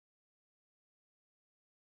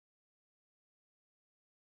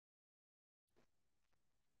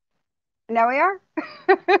Now we are.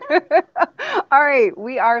 All right,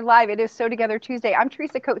 we are live. It is Sew Together Tuesday. I'm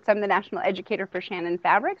Teresa Coates. I'm the National Educator for Shannon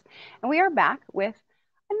Fabrics, and we are back with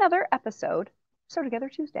another episode, Sew Together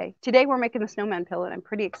Tuesday. Today we're making the snowman pillow, and I'm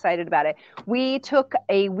pretty excited about it. We took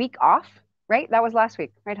a week off, right? That was last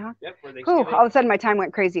week, right, huh? Yep, for Whew, Thanksgiving. all of a sudden my time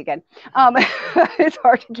went crazy again. It's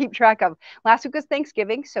hard to keep track of. Last week was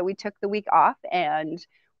Thanksgiving, so we took the week off, and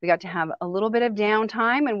we got to have a little bit of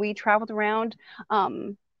downtime, and we traveled around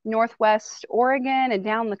Northwest Oregon and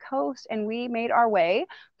down the coast, and we made our way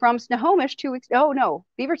from Snohomish 2 weeks. Oh no,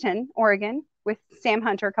 Beaverton, Oregon, with Sam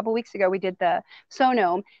Hunter a couple weeks ago. We did the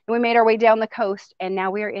Sonome, and we made our way down the coast, and now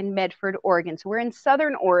we are in Medford, Oregon. So we're in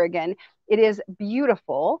Southern Oregon. It is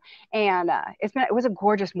beautiful, and it was a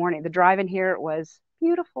gorgeous morning. The drive in here was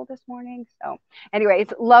beautiful this morning. So anyway,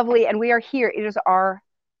 it's lovely, and we are here. It is our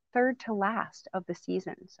third to last of the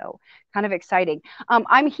season. So kind of exciting.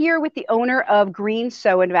 I'm here with the owner of Green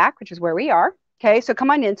Sew and Vac, which is where we are. Okay, so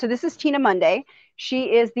come on in. So this is Tina Monday.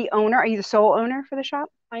 She is the owner. Are you the sole owner for the shop?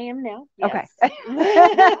 I am now. Yes. Okay.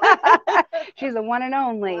 She's the one and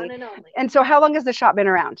only. One and only. And so how long has the shop been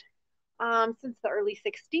around? Since the early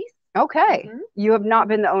 60s. Okay. You have not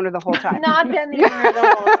been the owner the whole time. Not been the owner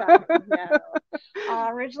the whole time. No.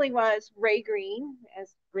 Originally was Ray Green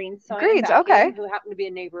as Green Sew and Vac, okay. who happened to be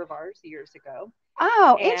a neighbor of ours years ago.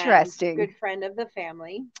 Oh, and interesting. Good friend of the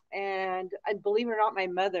family. And believe it or not, my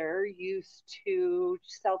mother used to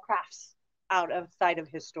sell crafts outside of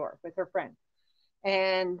his store with her friend.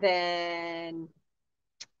 And then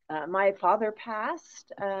my father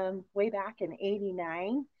passed way back in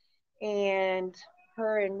 '89, and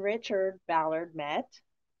her and Richard Ballard met,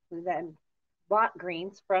 who then bought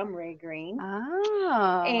Greens from Ray Green.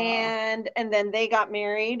 Oh. And then they got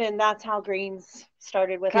married, and that's how Greens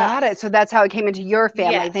started with us. Got it. So that's how it came into your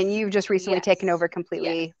family. Yes. Then you've just recently taken over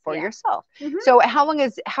completely for yourself. Mm-hmm. So how long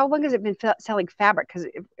has it been selling fabric? Because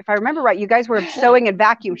if I remember right, you guys were sewing and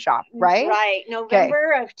vacuum shop, right? Right.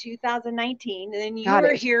 November of 2019, and then you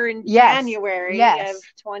were here in January of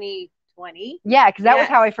 2020. Yeah, because that was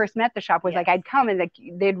how I first met the shop. Was like I'd come and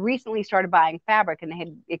they'd recently started buying fabric, and they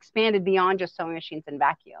had expanded beyond just sewing machines and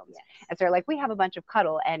vacuums. And so they're like, we have a bunch of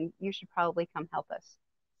Cuddle, and you should probably come help us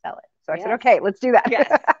sell it. So I said, okay, let's do that.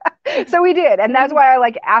 Yes. So we did, and that's why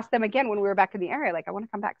I asked them again when we were back in the area. I want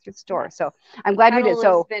to come back to the store. So I'm glad we did.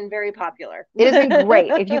 So it's been very popular. It has been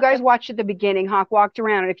great. If you guys watched at the beginning, Hawk walked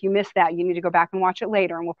around, and if you missed that, you need to go back and watch it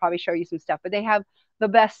later, and we'll probably show you some stuff. But they have the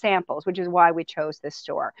best samples, which is why we chose this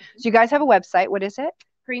store. So you guys have a website. What is it?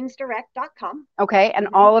 Greensdirect.com. Okay, and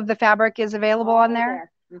all of the fabric is available on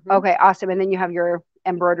there? Mm-hmm. Okay, awesome. And then you have your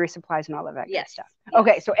embroidery supplies and all of that good stuff.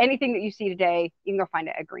 Okay, so anything that you see today, you can go find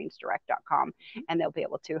it at greensdirect.com, and they'll be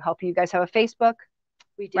able to help you. You guys have a Facebook?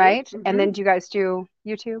 We do. Right? Mm-hmm. And then do you guys do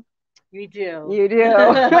YouTube? We do. You do.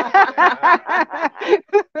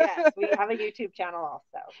 Yes, we have a YouTube channel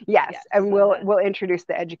also. Yes, and we'll introduce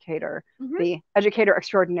the educator, the educator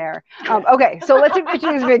extraordinaire. Okay, so let's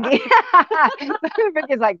introduce Vickie.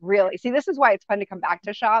 Vickie's like, really? See, this is why it's fun to come back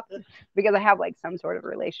to shop, because I have some sort of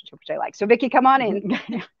relationship which I like. So Vickie, come on in.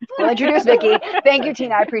 We'll introduce Vickie. Thank you,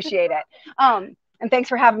 Tina. I appreciate it. And thanks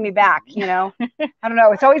for having me back. I don't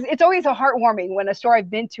know. It's always a heartwarming when a store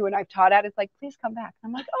I've been to and I've taught at, it's like, please come back.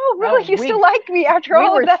 I'm like, oh, really? You still like me after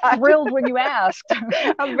all of that? We were thrilled when you asked.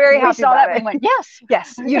 I'm very happy. We saw that and went, yes.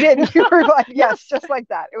 Yes, you did. You were like, yes, just like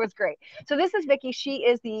that. It was great. So this is Vickie. She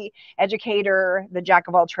is the educator, the jack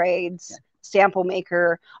of all trades, sample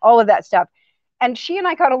maker, all of that stuff. And she and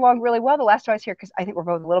I got along really well the last time I was here, because I think we're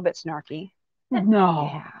both a little bit snarky.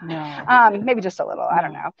 No. Maybe just a little. I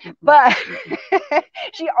don't know. But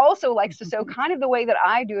she also likes to sew kind of the way that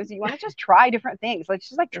I do. Is you want to just try different things.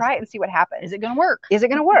 Just try it and see what happens. Is it going to work? Is it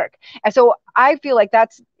going to work? And so I feel like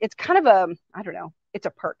it's kind of I don't know. It's a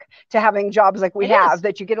perk to having jobs like we have,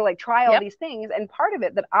 that you get to try all these things. And part of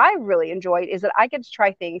it that I really enjoyed is that I get to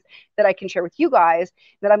try things that I can share with you guys,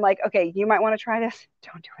 that I'm like, okay, you might want to try this.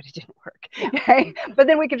 Don't do it. It didn't work. Okay. But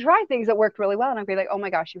then we could try things that worked really well. And I'd be like, oh my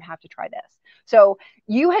gosh, you have to try this. So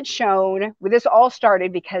you had shown, this all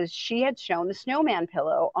started because she had shown the snowman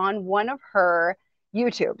pillow on one of her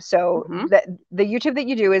YouTube. So the YouTube that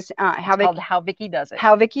you do is How Vickie Does It.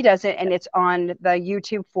 How Vickie Does It, and it's on the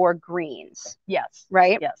YouTube for Greens. Yes.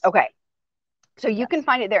 Right? Yes. Okay. So you can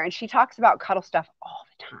find it there, and she talks about Cuddle stuff all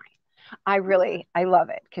the time. I love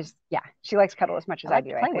it, because she likes Cuddle as much as I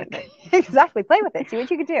do. Play with it. Exactly. Play with it. See what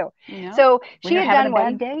you can do. So she had done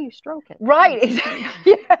one. Bad day, you stroke it. Right. Exactly.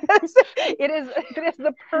 Yes. It is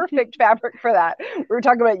the perfect fabric for that. We were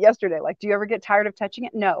talking about it yesterday. Do you ever get tired of touching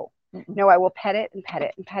it? No. No, I will pet it and pet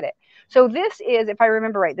it and pet it. So this is, if I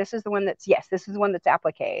remember right, this is the one that's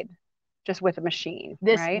appliqued. just with a machine,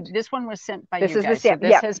 This right? this one was sent by This you is the guys. stamp. So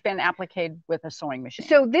this Yep. has been appliqued with a sewing machine.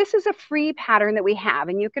 So this is a free pattern that we have,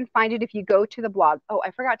 and you can find it if you go to the blog. Oh,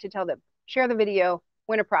 I forgot to tell them. Share the video,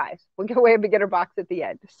 win a prize. We'll give away a beginner box at the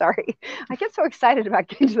end. Sorry. I get so excited about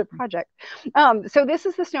getting to the project. So this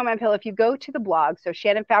is the Snowman Pillow. If you go to the blog, so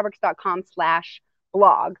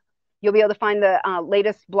shannonfabrics.com/blog, you'll be able to find the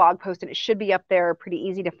latest blog post, and it should be up there pretty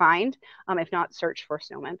easy to find. If not, search for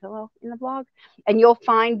Snowman Pillow in the blog. And you'll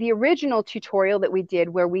find the original tutorial that we did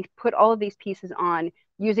where we put all of these pieces on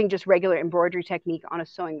using just regular embroidery technique on a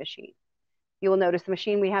sewing machine. You will notice the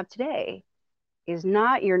machine we have today is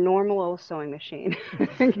not your normal old sewing machine.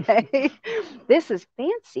 Okay, this is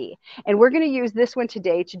fancy. And we're going to use this one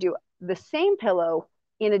today to do the same pillow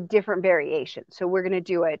in a different variation. So we're going to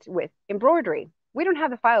do it with embroidery. We don't have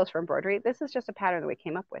the files for embroidery. This is just a pattern that we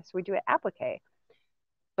came up with. So we do it applique.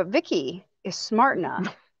 But Vickie is smart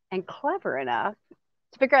enough and clever enough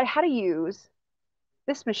to figure out how to use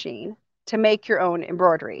this machine to make your own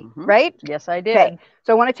embroidery, right? Yes, I did. Okay.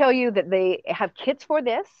 So I want to tell you that they have kits for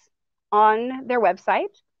this on their website.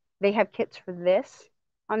 They have kits for this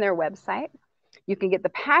on their website. You can get the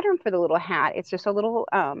pattern for the little hat. It's just a little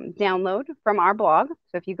download from our blog.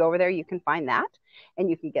 So if you go over there, you can find that, and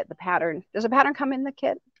you can get the pattern. Does a pattern come in the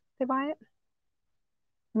kit? They buy it?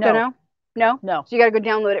 No. No? No. So you got to go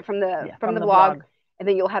download it from the blog, and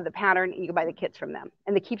then you'll have the pattern, and you can buy the kits from them.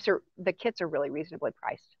 And the kits are really reasonably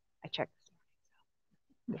priced. I checked.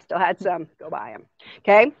 We still had some. Go buy them.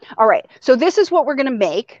 Okay. All right. So this is what we're going to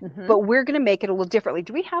make, but we're going to make it a little differently.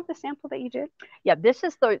 Do we have the sample that you did? Yeah, this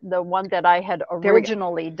is the one that I had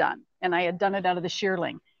originally done, and I had done it out of the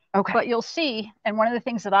shearling. Okay. But you'll see, and one of the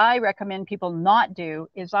things that I recommend people not do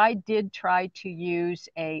is I did try to use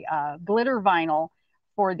a glitter vinyl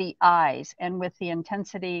for the eyes, and with the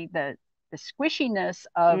intensity, the squishiness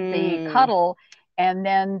of the Cuddle, and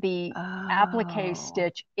then the applique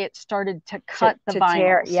stitch, it started to cut the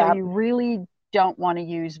vinyl. So you really don't want to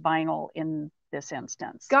use vinyl in this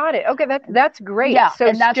instance. Got it. Okay, that's great. Yeah, so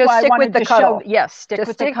and that's just why stick I wanted with the to Cuddle. show. Yes, stick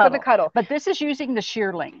with the Cuddle. But this is using the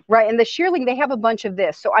shearling. Right, and the shearling, they have a bunch of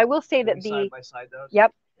this. So I will say that side by side those?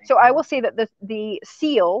 Yep. So I will say that the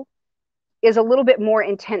seal is a little bit more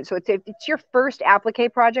intense. So if it's your first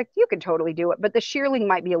applique project, you can totally do it. But the shearling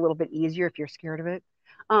might be a little bit easier if you're scared of it.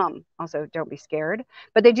 Also, don't be scared.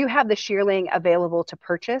 But they do have the shearling available to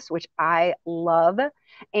purchase, which I love.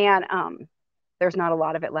 And there's not a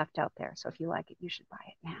lot of it left out there. So if you like it, you should buy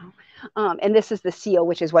it now. And this is the seal,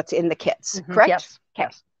 which is what's in the kits, correct? Yes. Okay.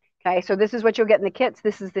 Yes. Okay, so this is what you'll get in the kits.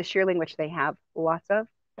 This is the shearling, which they have lots of.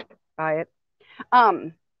 Buy it.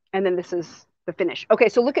 And then this is the finish. Okay,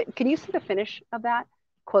 so can you see the finish of that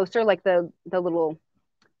closer? Like the little,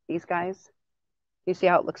 these guys? You see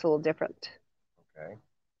how it looks a little different? Okay.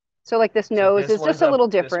 So like this nose is just a little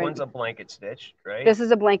different. This one's a blanket stitch, right? This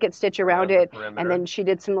is a blanket stitch around it. The and then she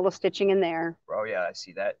did some little stitching in there. Oh yeah, I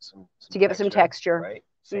see that. Some to give it some texture. Right.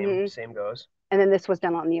 Same goes. And then this was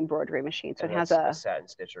done on the embroidery machine. So and it has a satin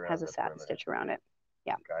stitch around it.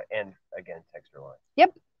 Yeah. Okay. And again, texture line.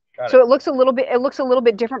 Yep. So it looks a little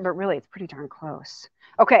bit different, but really it's pretty darn close.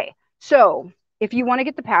 Okay. So if you want to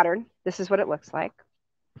get the pattern, this is what it looks like.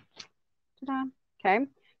 Ta-da. Okay.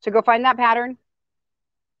 So go find that pattern.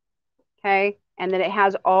 Okay. And then it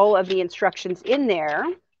has all of the instructions in there.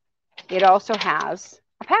 It also has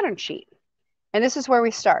a pattern sheet. And this is where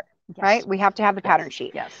we start, right? We have to have the pattern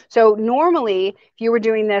sheet. Yes. So normally, if you were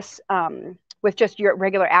doing this with just your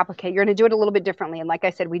regular applique, you're going to do it a little bit differently. And like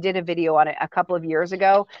I said, we did a video on it a couple of years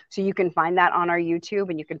ago. So you can find that on our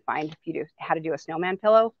YouTube, and you can find how to do a snowman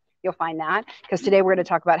pillow. You'll find that, because today we're going to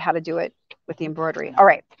talk about how to do it with the embroidery. All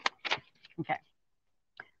right. Okay.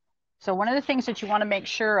 So one of the things that you want to make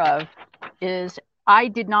sure of is I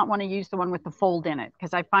did not want to use the one with the fold in it,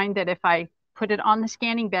 because I find that if I put it on the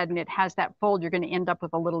scanning bed and it has that fold, you're going to end up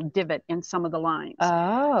with a little divot in some of the lines.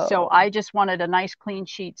 Oh. So I just wanted a nice clean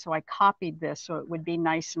sheet. So I copied this so it would be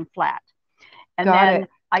nice and flat. And then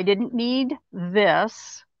I didn't need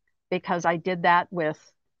this because I did that with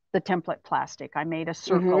the template plastic. I made a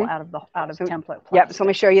circle out of template plastic. Yep. So let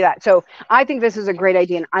me show you that. So I think this is a great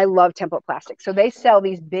idea, and I love template plastic. So they sell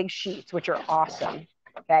these big sheets, which are awesome.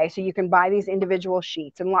 Okay, so you can buy these individual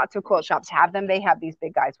sheets, and lots of quilt shops have them. They have these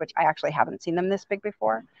big guys, which I actually haven't seen them this big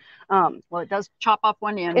before. Well, it does chop off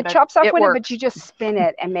one end. It chops off one end, but you just spin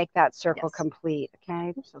it and make that circle complete.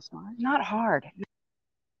 Okay, so smart. Not hard.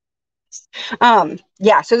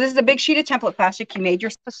 Yeah, so this is a big sheet of template plastic. You made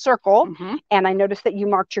your circle, and I noticed that you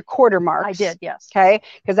marked your quarter marks. I did, yes. Okay,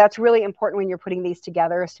 because that's really important when you're putting these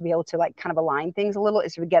together, is to be able to like kind of align things a little,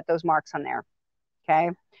 is to get those marks on there.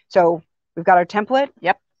 Okay, so we've got our template.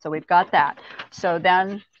 Yep. So we've got that. So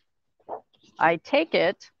then I take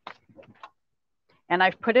it and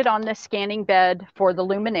I've put it on the scanning bed for the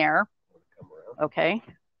luminaire. Okay.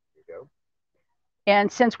 Here you go.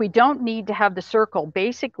 And since we don't need to have the circle,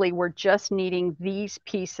 basically we're just needing these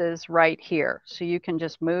pieces right here. So you can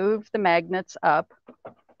just move the magnets up.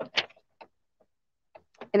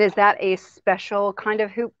 And is that a special kind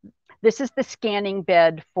of hoop? This is the scanning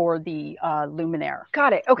bed for the luminaire.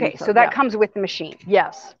 Got it. Okay, so that comes with the machine.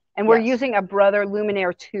 Yes. And we're using a Brother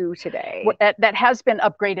Luminaire 2 today. That has been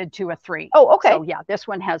upgraded to a 3. Oh, okay. So yeah, this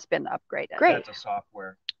one has been upgraded. Great. That's a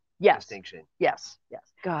software distinction. Yes.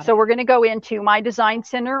 Got So it. we're going to go into My Design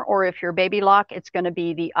Center, or if you're Baby Lock, it's going to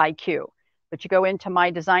be the IQ. But you go into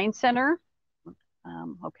My Design Center.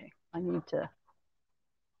 Okay, I need to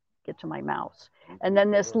get to my mouse. And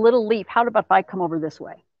then this little leaf, how about if I come over this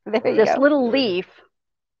way? There you This go. little leaf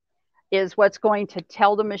is what's going to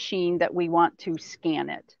tell the machine that we want to scan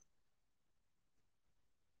it.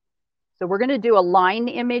 So we're going to do a line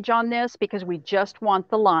image on this because we just want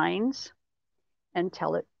the lines, and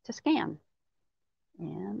tell it to scan.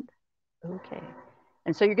 And okay.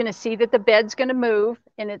 And so you're going to see that the bed's going to move,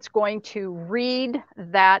 and it's going to read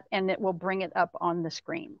that, and it will bring it up on the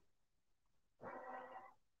screen.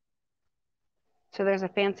 So there's a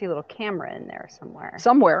fancy little camera in there somewhere.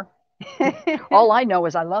 Somewhere. All I know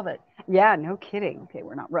is I love it. Yeah, no kidding. Okay,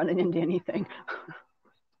 we're not running into anything.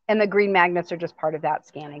 And the green magnets are just part of that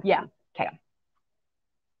scanning. Yeah. Okay.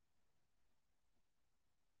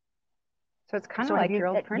 So it's kind of like your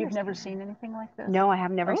old printer. You've never seen anything like this? No, I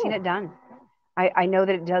have never seen it done. I know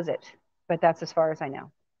that it does it, but that's as far as I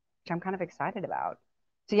know, which I'm kind of excited about.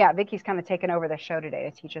 So yeah, Vickie's kind of taken over the show today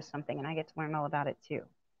to teach us something, and I get to learn all about it too,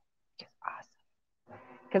 which is awesome.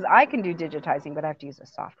 Because I can do digitizing, but I have to use a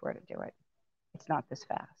software to do it. It's not this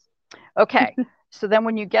fast. Okay, so then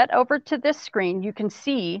when you get over to this screen, you can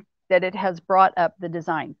see that it has brought up the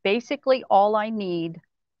design. Basically, all I need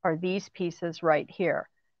are these pieces right here.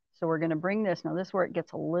 So we're going to bring this. Now, this is where it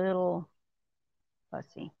gets a little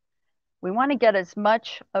fussy. We want to get as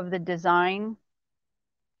much of the design,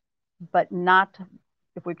 but not,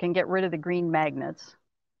 if we can get rid of the green magnets.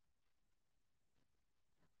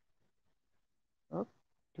 Oh,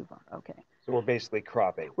 too far. Okay. So we're basically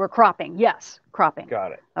cropping. We're cropping. Yes, cropping.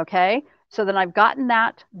 Got it. Okay. So then I've gotten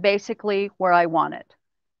that basically where I want it.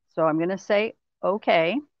 So I'm going to say,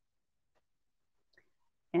 okay.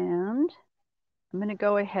 And I'm going to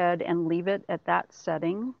go ahead and leave it at that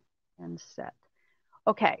setting and set.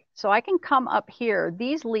 Okay, so I can come up here.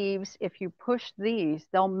 These leaves, if you push these,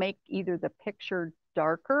 they'll make either the picture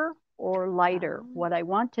darker or lighter. What I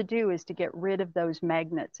want to do is to get rid of those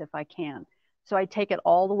magnets if I can. So I take it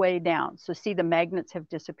all the way down. So see, the magnets have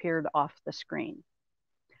disappeared off the screen.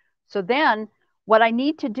 So then what I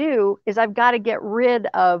need to do is I've got to get rid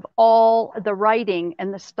of all the writing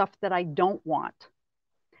and the stuff that I don't want.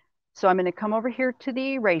 So I'm going to come over here to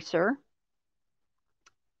the eraser,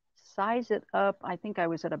 size it up. I think I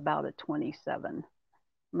was at about a 27.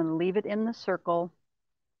 I'm going to leave it in the circle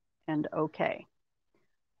and okay.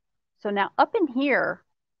 So now up in here,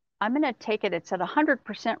 I'm going to take it, it's at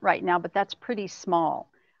 100% right now, but that's pretty small.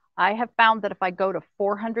 I have found that if I go to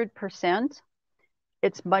 400%,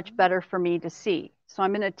 it's much better for me to see. So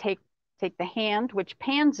I'm going to take the hand, which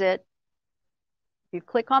pans it. If you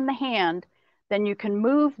click on the hand, then you can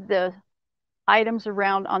move the items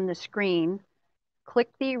around on the screen, click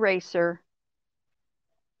the eraser,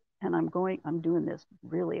 and I'm doing this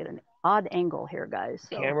really at an odd angle here, guys.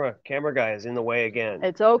 So. Camera guy is in the way again.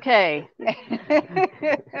 It's okay.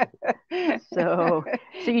 So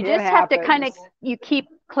you just have to kind of, you keep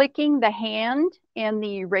clicking the hand and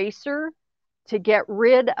the eraser to get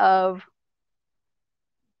rid of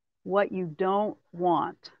what you don't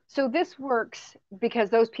want. So this works because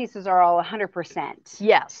those pieces are all 100%.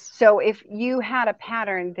 Yes. So if you had a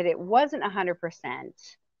pattern that it wasn't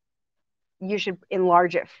 100%, you should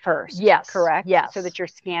enlarge it first. Yes. Correct? Yes. So that you're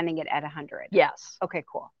scanning it at 100. Yes. Okay,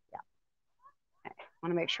 cool. Yeah. Okay. I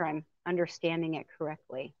want to make sure I'm understanding it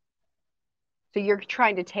correctly. So you're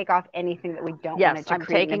trying to take off anything that we don't want it to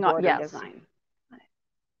create an embroidery design.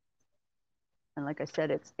 And like I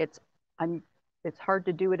said, it's hard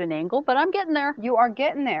to do at an angle, but I'm getting there. You are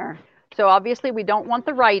getting there. So obviously we don't want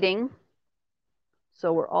the writing.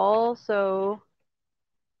 So we're also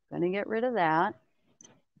going to get rid of that.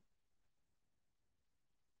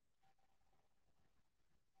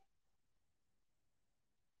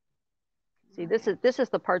 See, this is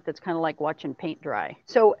the part that's kind of like watching paint dry.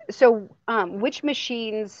 So which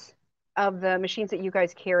machines of the machines that you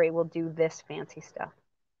guys carry will do this fancy stuff?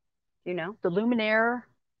 Do you know? The Luminaire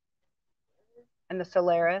and the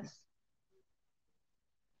Solaris.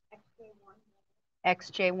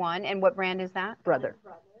 XJ1. And what brand is that? Brother.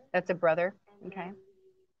 That's a Brother. Okay.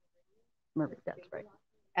 That's right.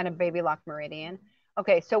 And a Baby Lock Meridian.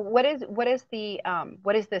 Okay, so what is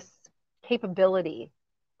this capability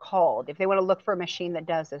called? If they want to look for a machine that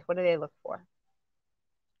does this, what do they look for?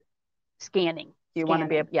 Scanning. You want to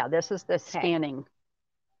be able, yeah, this is the scanning.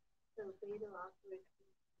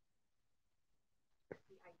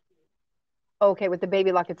 Okay, with the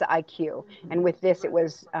Baby Lock, it's an IQ. And with this, it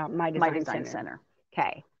was My Design Center.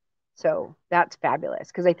 Okay, so that's fabulous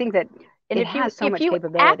because I think that it has so much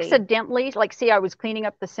capability. Accidentally, like, see, I was cleaning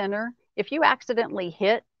up the center. If you accidentally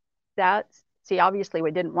hit that, see, obviously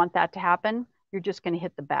we didn't want that to happen. You're just going to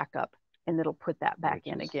hit the backup and it'll put that back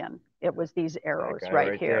in again. It was these arrows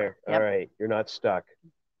right here. Yep. All right, you're not stuck.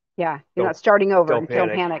 Yeah, you're not starting over. Don't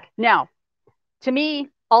panic. Now, to me,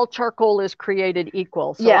 all charcoal is created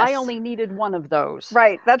equal. So I only needed one of those.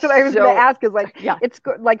 Right. That's what I was going to ask is like, it's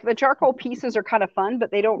good. Like the charcoal pieces are kind of fun,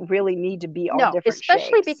 but they don't really need to be all different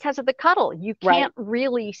especially shapes. because of the Cuddle. You can't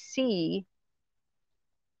really see.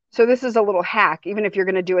 So this is a little hack, even if you're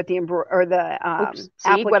going to do it the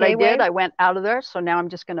see what I did? I went out of there. So now I'm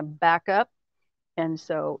just going to back up. And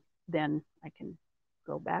so then I can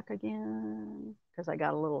go back again because I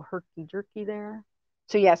got a little herky-jerky there.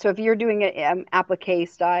 So yeah, so if you're doing an applique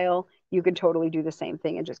style, you can totally do the same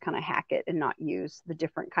thing and just kind of hack it and not use the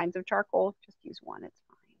different kinds of charcoal. Just use one, it's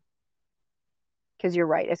fine. Because you're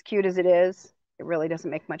right, as cute as it is, it really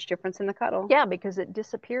doesn't make much difference in the Cuddle. Yeah, because it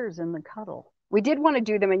disappears in the Cuddle. We did want to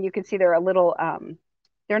do them, and you can see they're a little,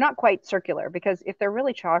 they're not quite circular, because if they're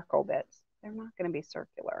really charcoal bits, they're not going to be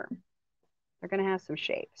circular. They're going to have some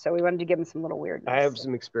shape. So we wanted to give them some little weirdness. I have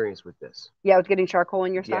some experience with this. Yeah, with getting charcoal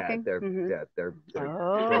in your stocking? They're not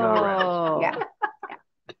around. Yeah.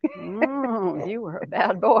 You were a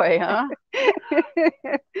bad boy, huh?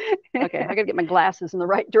 Okay, I got to get my glasses in the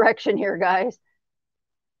right direction here, guys.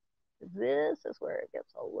 This is where it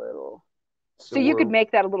gets a little... So you could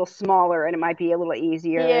make that a little smaller, and it might be a little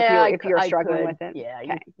easier if you're struggling with it. Yeah,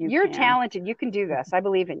 okay. You're talented. You can do this. I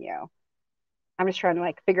believe in you. I'm just trying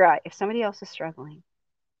to figure out if somebody else is struggling.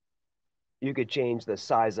 You could change the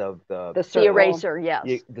size of the eraser,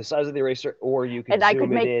 yes. The size of the eraser, or you could I could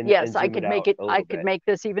make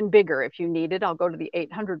this even bigger if you need it. I'll go to the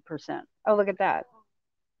 800%. Oh, look at that.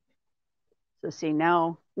 So see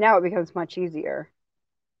now it becomes much easier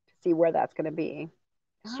to see where that's going to be.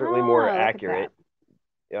 Certainly more accurate.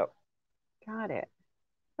 Yep. Got it.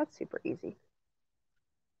 That's super easy.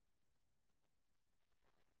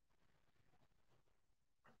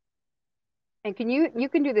 And you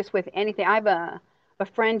can do this with anything. I have a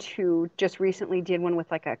friend who just recently did one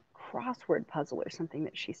with like a crossword puzzle or something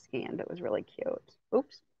that she scanned. It was really cute.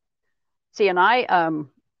 Oops. See, and I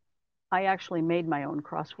actually made my own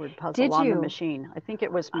crossword puzzle on the machine. I think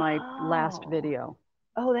it was my last video.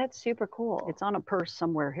 Oh, that's super cool. It's on a purse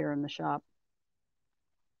somewhere here in the shop.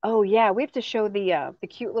 Oh yeah, we have to show the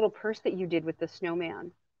cute little purse that you did with the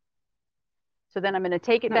snowman. So then I'm going to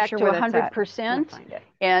take it back to 100%.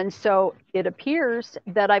 And so it appears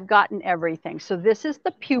that I've gotten everything. So this is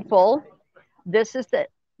the pupil. This is the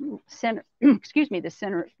center, the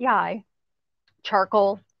center of the eye,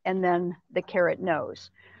 charcoal, and then the carrot nose.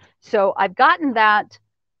 So I've gotten that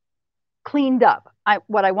cleaned up.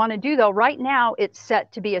 What I want to do though, right now it's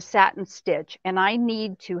set to be a satin stitch, and I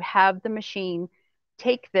need to have the machine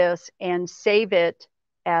take this and save it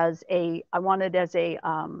as I want it as a,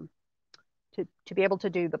 to be able to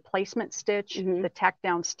do the placement stitch, the tack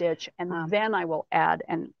down stitch, and then I will add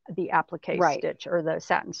the applique stitch or the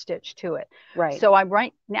satin stitch to it. Right. So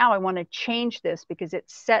right now I want to change this because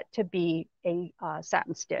it's set to be a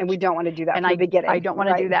satin stitch. And we don't want to do that from the beginning. I don't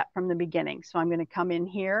want to do that from the beginning. So I'm going to come in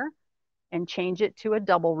here and change it to a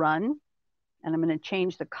double run. And I'm going to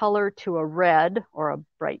change the color to a red or a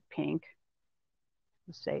bright pink.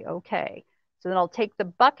 Say, okay. So then I'll take the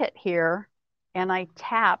bucket here and I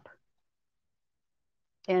tap.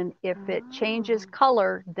 And if it changes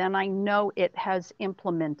color, then I know it has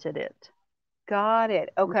implemented it. Got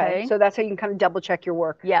it. Okay. So that's how you can kind of double check your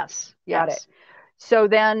work. Yes. Got it. So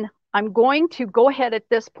then I'm going to go ahead at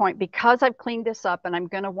this point, because I've cleaned this up and I'm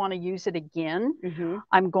going to want to use it again.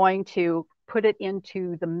 I'm going to put it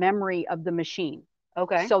into the memory of the machine.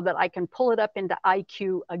 Okay. So that I can pull it up into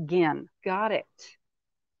IQ again. Got it.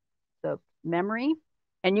 The memory.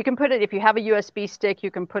 And you can put it, if you have a USB stick,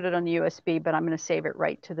 you can put it on the USB, but I'm going to save it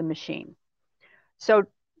right to the machine. So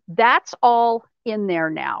that's all in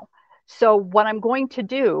there now. So what I'm going to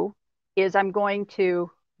do is I'm going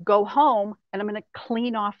to go home and I'm going to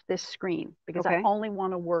clean off this screen because I only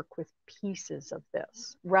want to work with pieces of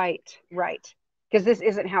this. Right, right. Because this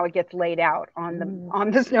isn't how it gets laid out on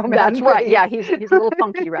the snowman. That's right. Yeah, he's a little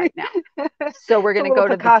funky right now. So we're going to go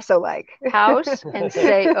to Picasso-like house and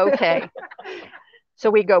say, okay. So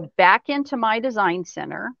we go back into My Design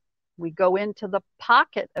Center. We go into the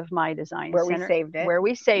pocket of My Design Center. Where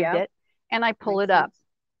we saved it. And I pull it up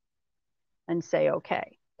and say,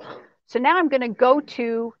 okay. So now I'm going to go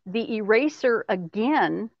to the eraser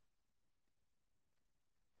again.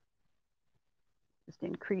 Just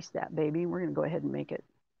increase that, baby. We're going to go ahead and make it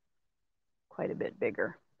quite a bit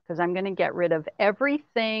bigger because I'm going to get rid of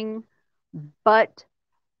everything but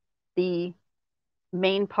the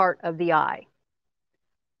main part of the eye.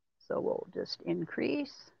 So we'll just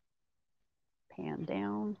increase, pan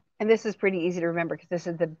down. And this is pretty easy to remember because this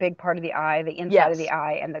is the big part of the eye, the inside of the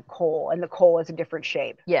eye, and the coal is a different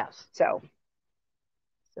shape. Yes. So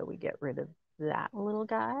we get rid of that little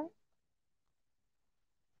guy.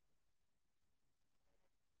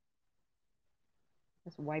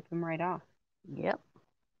 Just wipe them right off. Yep.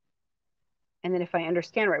 And then if I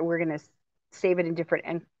understand right, we're going to save it in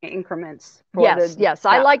different increments. Yes.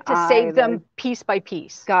 I like to save them piece by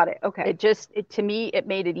piece. Got it. Okay. To me, it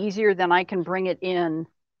made it easier. Then I can bring it in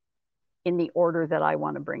the order that I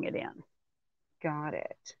want to bring it in. Got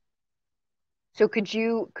it. So could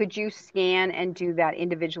you scan and do that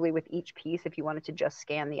individually with each piece if you wanted to just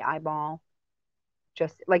scan the eyeball?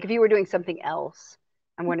 Just like if you were doing something else.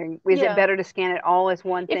 I'm wondering, is it better to scan it all as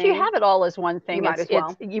one thing? If you have it all as one thing,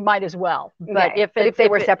 you might as well. But if they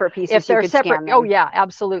were separate pieces, if they're separate, scan them. Oh yeah,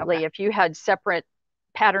 absolutely. Okay. If you had separate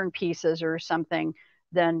pattern pieces or something,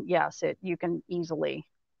 then yes, you can easily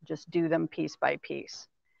just do them piece by piece.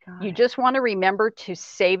 You just want to remember to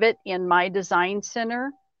save it in My Design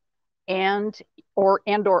Center and or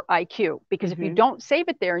IQ, because if you don't save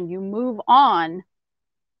it there and you move on,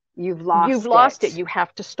 you've lost it. You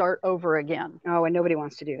have to start over again. Oh, and nobody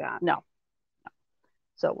wants to do that. No.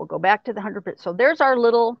 So we'll go back to the 100%. So there's our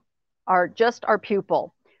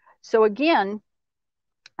pupil. So again,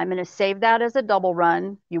 I'm going to save that as a double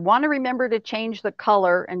run. You want to remember to change the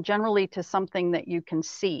color and generally to something that you can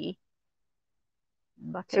see.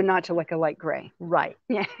 Bucket. So not to like a light gray. Right.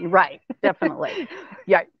 Yeah. Right. Definitely.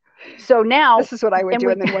 Yeah. So now this is what I would do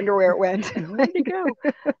and then wonder where it went. Where'd it go?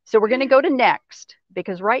 So we're going to go to next,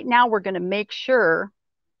 because right now we're going to make sure.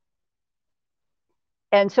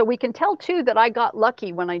 And so we can tell too that I got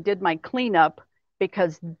lucky when I did my cleanup,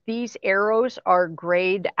 because these arrows are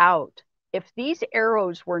grayed out. If these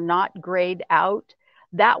arrows were not grayed out,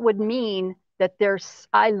 that would mean that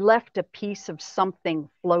I left a piece of something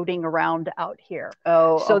floating around out here.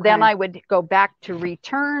 Oh, so then I would go back to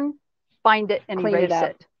return, find it, and erase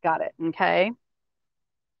it. Got it. Okay.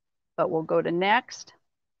 But we'll go to next.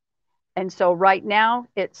 And so right now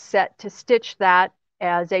it's set to stitch that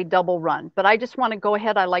as a double run. But I just want to go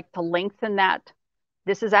ahead. I like to lengthen that.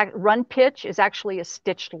 This is run pitch is actually a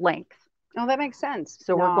stitched length. Oh, that makes sense.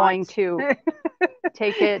 So we're going to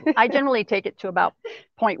take it. I generally take it to about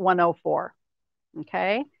 0.104.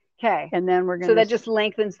 Okay. Okay. And then we're going to. So that just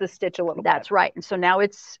lengthens the stitch a little bit. That's right. And so now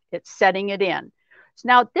it's setting it in. So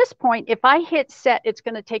now at this point, if I hit set, it's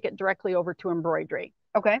going to take it directly over to embroidery.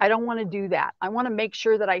 Okay. I don't want to do that. I want to make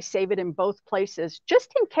sure that I save it in both places,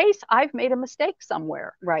 just in case I've made a mistake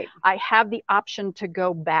somewhere. Right. I have the option to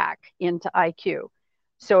go back into IQ.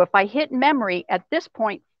 So if I hit memory at this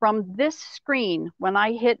point from this screen, when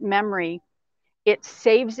I hit memory, it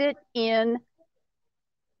saves it in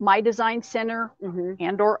My Design Center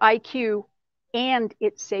and or IQ, and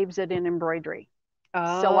it saves it in embroidery.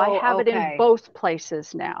 Oh, so I have it in both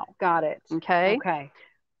places now. Got it. Okay. Okay.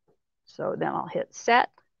 So then I'll hit set.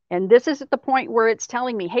 And this is at the point where it's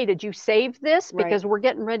telling me, hey, did you save this? Because we're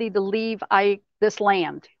getting ready to leave this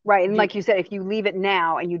land. Right. And like you said, if you leave it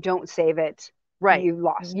now and you don't save it, you've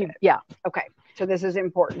lost it. Yeah. Okay. So this is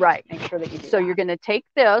important. Right. Make sure that you do So you're going to take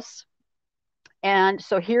this. And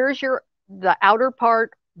so here's the outer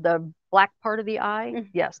part, the black part of the eye. Mm-hmm.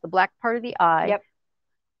 Yes, the black part of the eye. Yep.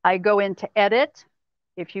 I go into edit.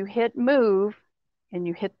 If you hit move and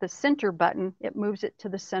you hit the center button, it moves it to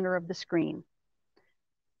the center of the screen.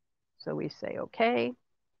 So we say, okay.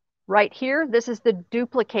 Right here, this is the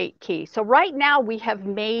duplicate key. So right now we have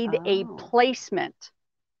made a placement.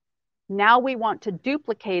 Now we want to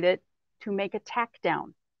duplicate it to make a tack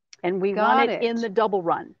down. And we want it in the double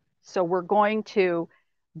run. So we're going to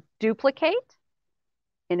duplicate.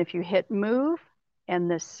 And if you hit move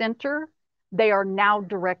and the center, they are now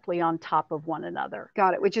directly on top of one another.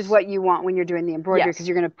 Got it, which is what you want when you're doing the embroidery, because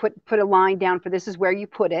you're going to put a line down for this is where you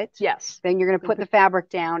put it. Yes. Then you're going to put the fabric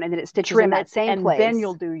down, and then it stitches in that same place. And then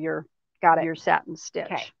you'll do your satin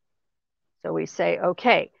stitch. Okay. So we say,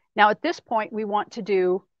 okay. Now at this point, we want to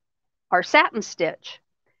do our satin stitch.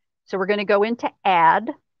 So we're going to go into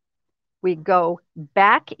add. We go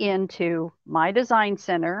back into my design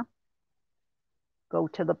center, go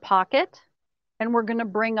to the pocket, and we're going to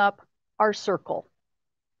bring up our circle.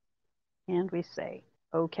 And we say,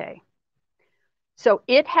 okay. So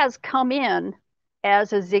it has come in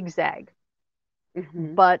as a zigzag,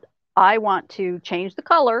 but I want to change the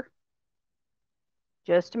color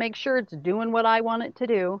just to make sure it's doing what I want it to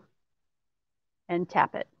do, and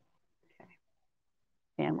tap it. Okay.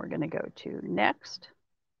 And we're going to go to next.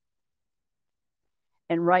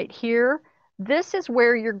 And right here, this is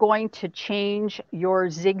where you're going to change your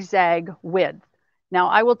zigzag width. Now,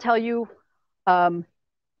 I will tell you,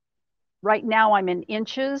 right now I'm in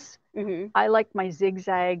inches. I like my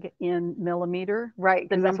zigzag in millimeter. Right.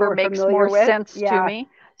 The number makes more sense to me.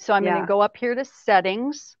 So I'm going to go up here to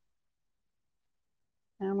settings.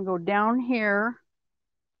 And I'm going to go down here.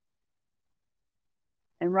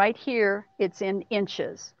 And right here, it's in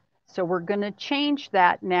inches. So we're going to change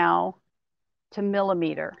that now to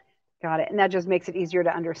millimeter. Got it. And that just makes it easier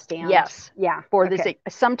to understand. Yes. Yeah. For this,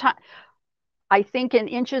 sometimes I think in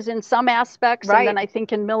inches in some aspects, and then I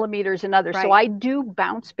think in millimeters in others. So I do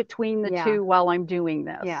bounce between the two while I'm doing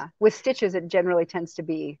this. Yeah. With stitches, it generally tends to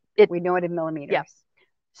be, we know it in millimeters. Yes.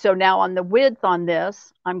 So now on the width on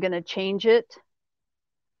this, I'm going to change it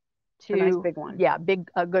to a nice big one. Yeah,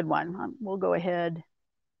 a good one. We'll go ahead,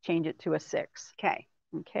 change it to a 6. Okay.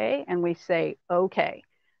 Okay. And we say, okay.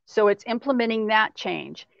 So it's implementing that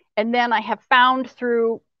change. And then I have found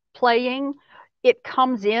through playing, it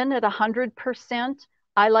comes in at 100%.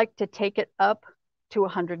 I like to take it up to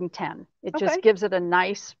 110. It just gives it a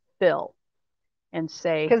nice fill and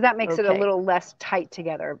say, because that makes it a little less tight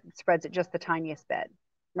together. It spreads it just the tiniest bit,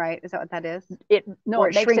 right? Is that what that is? It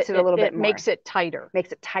shrinks it a little bit more. It makes it tighter.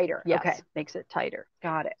 Makes it tighter. Yes, okay. Makes it tighter.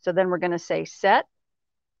 Got it. So then we're going to say set.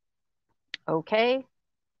 Okay.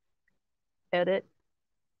 Edit.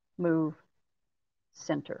 Move.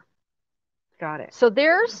 Center. Got it. So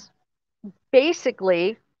there's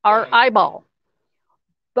basically our eyeball.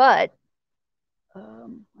 But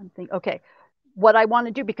I'm thinking, okay, what I want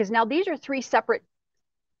to do, because now these are 3 separate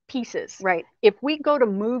pieces. Right. If we go to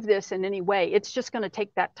move this in any way, it's just going to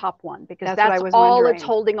take that top one, because that's all it's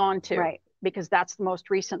holding on to. Right. Because that's the most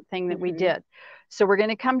recent thing that we did. So we're going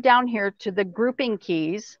to come down here to the grouping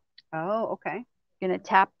keys. Oh, okay. Going to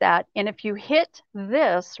tap that. And if you hit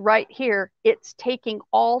this right here, it's taking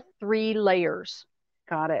all 3 layers.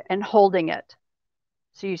 Got it. And holding it.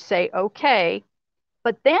 So you say, okay.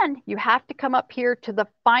 But then you have to come up here to the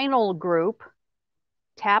final group,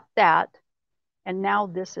 tap that, and now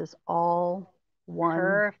this is all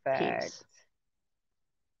one piece.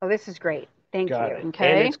 Oh, this is great. Thank you.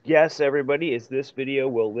 Okay. And yes, everybody, this video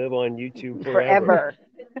will live on YouTube forever.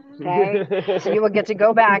 Okay. So you will get to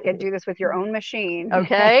go back and do this with your own machine.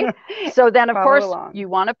 Okay. So then, of course, you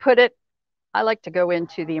want to put it, I like to go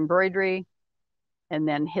into the embroidery and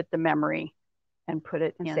then hit the memory and put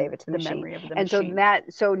it and save it to the memory of the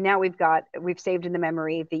machine. So now we've saved in the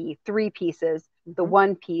memory the 3 pieces, the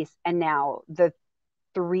 1 piece, and now the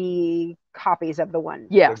 3 copies of the one.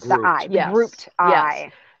 Yes. The eye, the grouped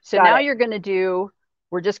eye. So now you're going to do,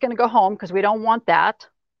 we're just going to go home because we don't want that.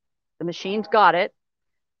 The machine's got it.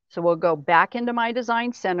 So we'll go back into my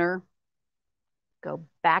design center, go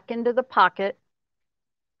back into the pocket.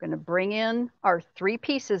 We're going to bring in our 3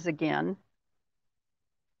 pieces again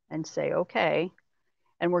and say, okay.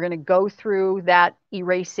 And we're going to go through that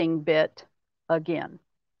erasing bit again.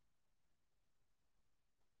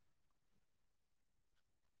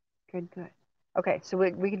 Good. Okay, so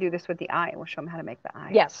we can do this with the eye. We'll show them how to make the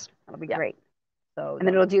eye. Yes. That'll be great. So and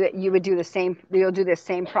then it'll do that. You'll do the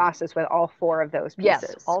same process with all 4 of those pieces.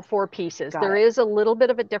 Yes, all 4 pieces. There is a little bit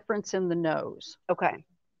of a difference in the nose. Okay.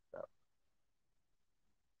 So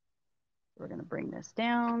we're going to bring this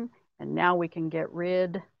down, and now we can get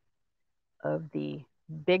rid of the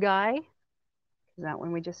big eye. Is that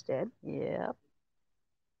one we just did? Yep.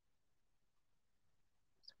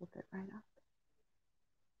 Swoop it right up.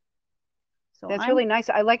 So that's really nice.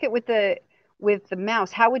 I like it with the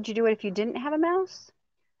mouse. How would you do it if you didn't have a mouse?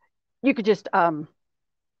 You could just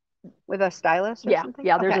with a stylus or something?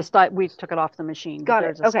 Yeah, there's a style. We took it off the machine.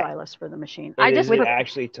 There's a stylus for the machine. Is it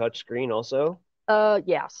actually touch screen also?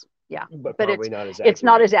 Yes. Yeah. But it's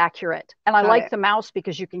not as accurate. And I like the mouse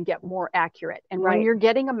because you can get more accurate. And when you're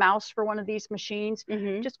getting a mouse for one of these machines,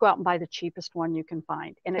 just go out and buy the cheapest one you can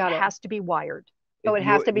find. And it has to be wired. Oh, it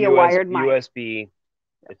has to be a wired mic. USB.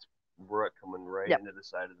 It's coming right Yep. into the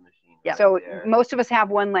side of the machine. Yeah. Right So there. most of us have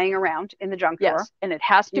one laying around in the junk drawer. Yes, and it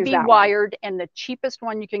has to Use be that one. wired, and the cheapest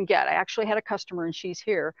one you can get. I actually had a customer, and she's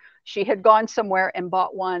here. She had gone somewhere and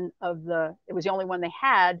bought one of the, it was the only one they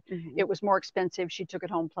had. It was more expensive. She took it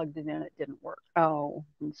home, plugged it in, it didn't work. Oh,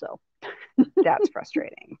 And so that's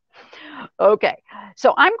frustrating. okay,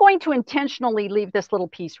 so I'm going to intentionally leave this little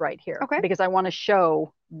piece right here, Okay. because I want to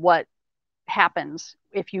show what happens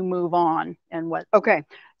if you move on and what. Okay.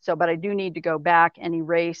 So, but I do need to go back and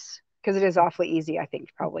erase. Because it is awfully easy, I think,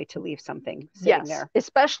 probably to leave something sitting there.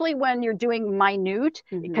 Especially when you're doing minute,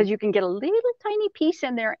 because you can get a little tiny piece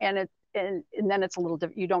in there, and and then it's a little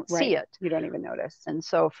different. You don't see it. You don't even notice. And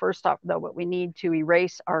so first off, though, what we need to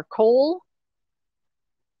erase our coal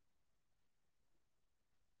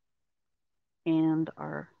and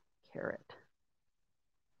our carrot.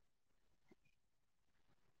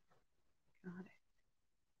 Got it.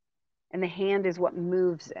 And the hand is what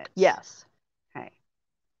moves it. Yes. Okay.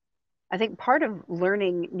 I think part of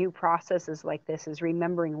learning new processes like this is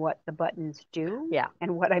remembering what the buttons do. Yeah.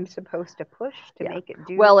 And what I'm supposed to push to make it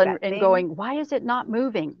do. Well, that and thing. going, why is it not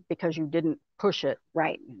moving? Because you didn't push it.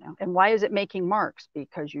 Right. You know. And why is it making marks?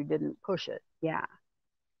 Because you didn't push it. Yeah.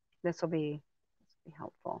 This will be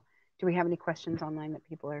helpful. Do we have any questions online that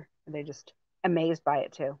people are they just amazed by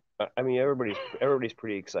it too? I mean, everybody's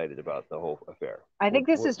pretty excited about the whole affair. I think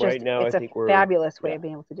this is just right now. It's I think a fabulous way of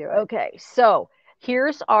being able to do it. Okay, so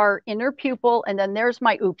here's our inner pupil, and then there's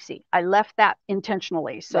my oopsie. I left that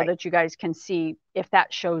intentionally so that you guys can see if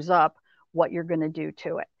that shows up, what you're going to do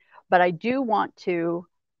to it. But I do want to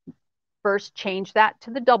first change that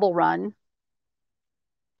to the double run.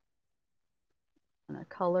 And a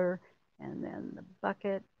color, and then the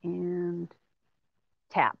bucket and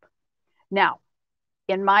tap. Now,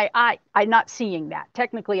 in my eye, I'm not seeing that.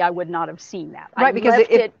 Technically, I would not have seen that. Right, because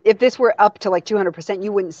if this were up to like 200%,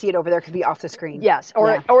 you wouldn't see it over there. It could be off the screen. Yes,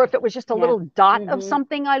 or if it was just a little dot of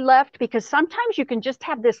something I left, because sometimes you can just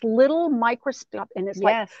have this little microscope, and it's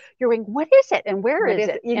like, you're going, what is it, and where is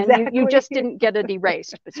it? Exactly. And you just didn't get it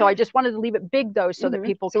erased. So I just wanted to leave it big, though, so that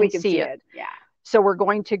people can see it. Yeah. So we're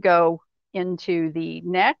going to go into the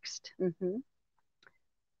next.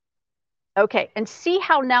 Okay, and see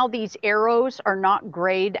how now these arrows are not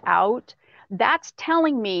grayed out? That's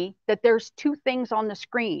telling me that there's two things on the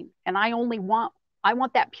screen, and I want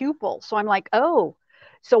that pupil. So I'm like, oh,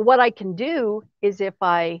 so what I can do is if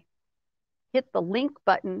I hit the link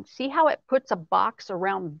button, see how it puts a box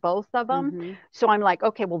around both of them? So I'm like,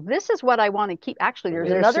 okay, well, this is what I want to keep. Actually,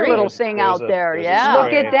 there's another little thing out there. Yeah.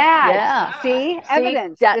 Look at that. Yeah. See?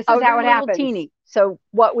 Evidence. That this is how it happens. Teeny. So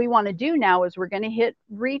what we want to do now is we're going to hit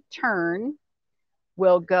return.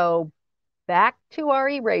 We'll go back to our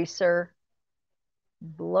eraser,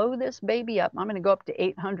 blow this baby up. I'm going to go up to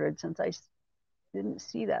 800 since I didn't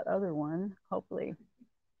see that other one. Hopefully.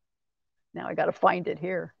 Now I got to find it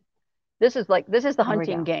here. This is the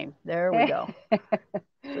hunting game. There we go.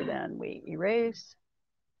 So then we erase.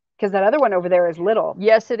 Because that other one over there is little.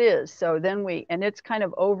 Yes, it is. So then and it's kind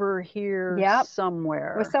of over here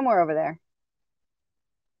somewhere. It was somewhere over there.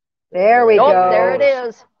 There we go. There it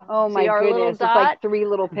is. Oh my goodness. It's like 3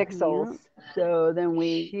 little pixels. So then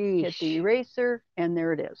we hit the eraser, and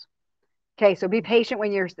there it is. Okay, so be patient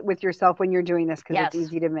when you're with yourself when you're doing this, because it's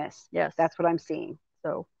easy to miss. Yes. That's what I'm seeing.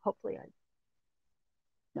 So hopefully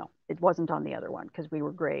no, it wasn't on the other one because we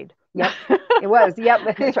were grayed. Yep, it was.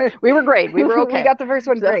 Yep. That's right. We were grayed. We were okay. We got the first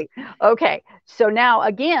one great. Okay, so now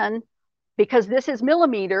again, because this is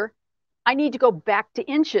millimeter, I need to go back to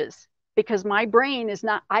inches, because my brain is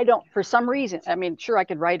not, for some reason, I mean, sure, I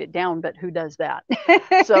could write it down, but who does that?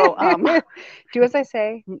 So do as I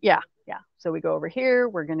say. Yeah. So we go over here,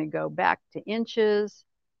 we're going to go back to inches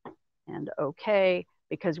and okay,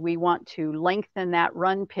 because we want to lengthen that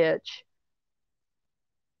run pitch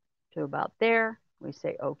to about there. We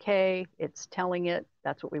say okay, it's telling it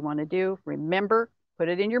that's what we want to do. Remember, put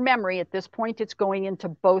it in your memory. At this point, it's going into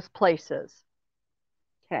both places.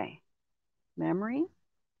 Okay. Memory,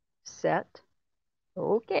 set,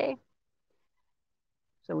 okay.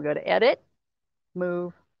 So we go to edit,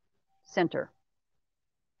 move, center.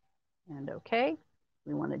 And okay,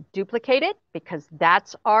 we want to duplicate it because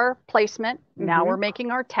that's our placement. Now we're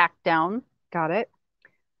making our tack down. Got it.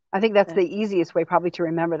 I think that's the easiest way probably to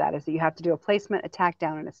remember that, is that you have to do a placement, a tack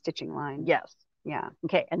down, and a stitching line. Yes. Yeah.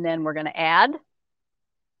 Okay, and then we're going to add.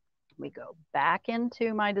 We go back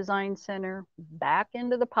into my design center, back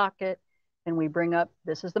into the pocket, and we bring up,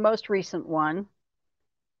 this is the most recent one.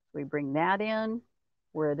 We bring that in.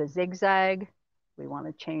 We're at a zigzag. We want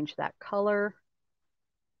to change that color.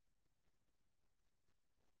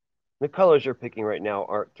 The colors you're picking right now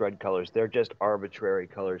aren't thread colors. They're just arbitrary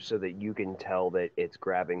colors so that you can tell that it's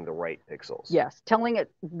grabbing the right pixels. Yes, telling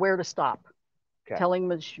it where to stop. Okay. Telling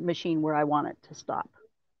the machine where I want it to stop.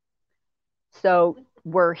 So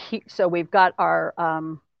we've got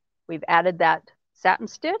our, we've added that satin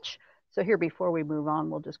stitch. So here, before we move on,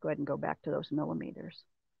 we'll just go ahead and go back to those millimeters.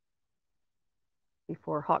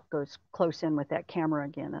 Before Hawk goes close in with that camera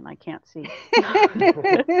again and I can't see.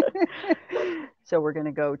 So we're going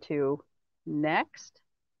to go to next.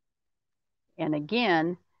 And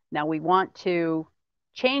again, now we want to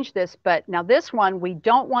change this, but now this one, we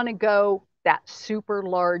don't want to go that super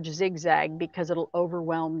large zigzag because it'll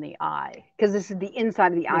overwhelm the eye. Because this is the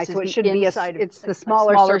inside of the eye, This so is it the should be it's the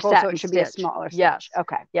smaller circle, so it should be a smaller stitch. Yes.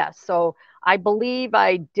 Okay. Yes. So I believe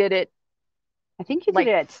I did it. I think you did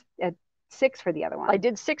it at 6 for the other one. I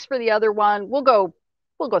did 6 for the other one. We'll go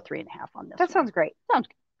 3.5 on this. That sounds great. Sounds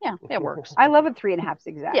good. Yeah, it works. I love a 3.5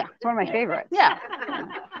 zigzag. Yeah. It's one of my favorites. Yeah.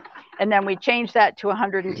 And then we change that to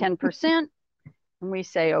 110%. And we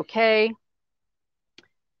say, okay.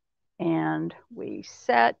 And we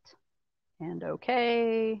set and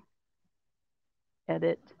okay.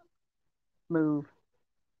 Edit, move,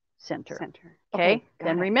 center. Okay.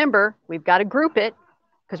 Then remember, we've got to group it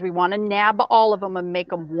because we want to nab all of them and make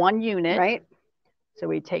them one unit. Right. So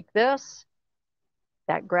we take this,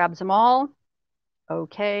 that grabs them all.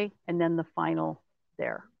 Okay. And then the final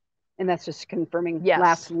there. And that's just confirming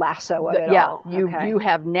yes. lasso of it all. You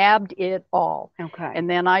have nabbed it all. Okay. And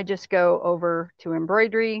then I just go over to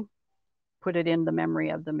embroidery, put it in the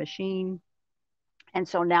memory of the machine. And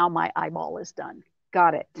so now my eyeball is done.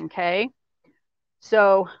 Got it. Okay.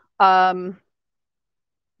 So go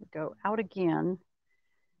out again.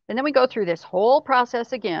 And then we go through this whole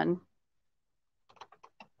process again.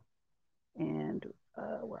 And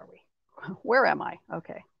where are we? Where am I?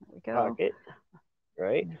 Okay. There we go. Pocket,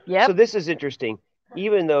 right? Yeah. So this is interesting.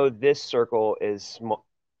 Even though this circle is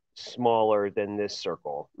smaller than this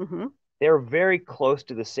circle, they're very close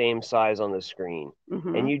to the same size on the screen.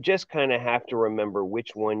 And you just kind of have to remember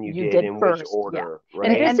which one you did in first, which order. Yeah.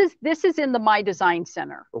 Right? And this is in the My Design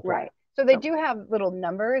Center. Okay. Right. So they do have little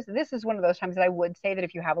numbers. This is one of those times that I would say that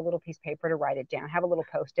if you have a little piece of paper to write it down, have a little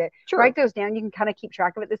Post-it, write those down. You can kind of keep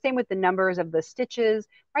track of it. The same with the numbers of the stitches.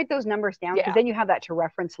 Write those numbers down because then you have that to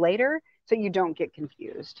reference later so you don't get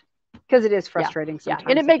confused. Because it is frustrating sometimes.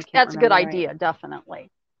 And it makes, that's a good idea,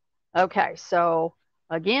 definitely. Okay, so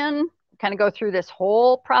again, kind of go through this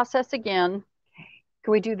whole process again.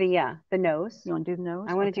 Can we do the nose? You want to do the nose?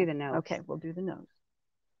 I want to do the nose. Okay, we'll do the nose.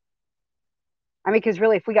 I mean, because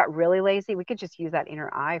really, if we got really lazy, we could just use that inner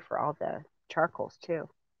eye for all the charcoals too.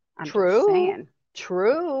 I'm just saying.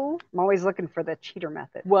 True. I'm always looking for the cheater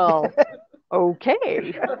method. Well,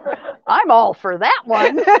 okay. I'm all for that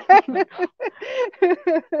one.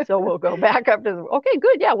 So we'll go back up to the, okay,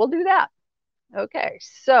 good. Yeah, we'll do that. Okay,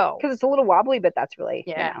 so. Because it's a little wobbly, but that's really,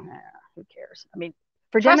 who cares? I mean,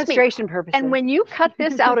 for demonstration purposes. And when you cut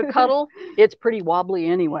this out of Cuddle, it's pretty wobbly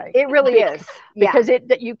anyway. It really is. Because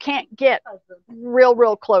you can't get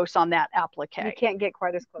real close on that applique. You can't get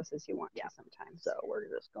quite as close as you want to sometimes. So we're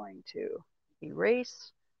just going to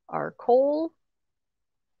erase our coal.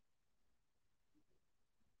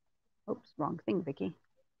 Oops, wrong thing, Vickie.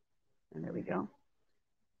 And there we go.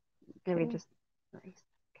 Okay. We just erase.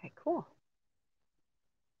 Okay, cool.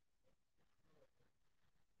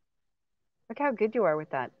 Look how good you are with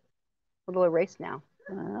that little erase now.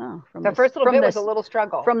 Oh, the first little bit was a little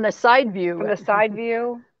struggle. From the side view. From the side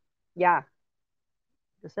view, yeah.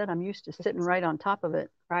 I said I'm used to sitting right on top of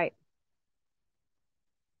it. Right.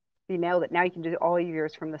 You nailed it. Now you can do all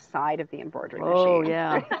yours from the side of the embroidery machine. Oh,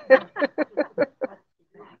 yeah.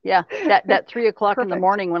 Yeah, that 3 o'clock in the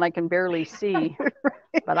morning when I can barely see.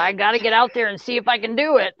 Right. But I got to get out there and see if I can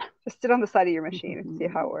do it. Just sit on the side of your machine and see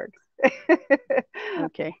how it works.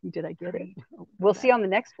 Okay, did I get it? We'll see on the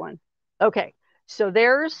next one. Okay, so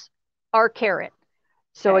there's our carrot.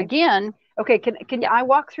 So again, okay, can I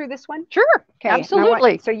walk through this one? Sure, okay,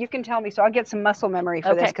 absolutely. So you can tell me. So I'll get some muscle memory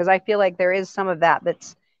for this because I feel like there is some of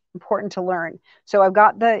that's important to learn. So you've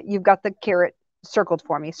got the carrot circled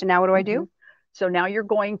for me. So now what do I do? So now you're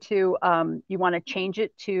going to you want to change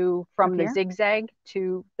it from the zigzag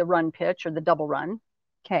to the run pitch or the double run.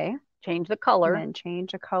 Okay. Change the color. And then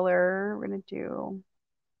change a color. We're going to do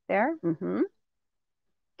there.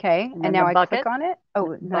 Okay. And now I click on it.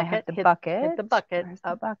 Oh, now I hit the bucket. Hit the bucket. Where's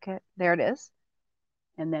the bucket? There it is.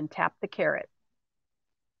 And then tap the carrot.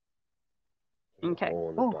 Okay. Hole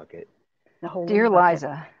in the bucket. Dear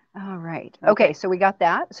Liza. All right. Okay. So we got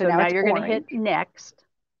that. So now you're going to hit next.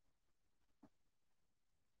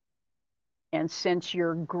 And since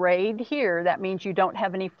you're grayed here, that means you don't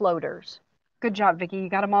have any floaters. Good job, Vickie. You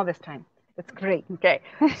got them all this time. That's great. Okay.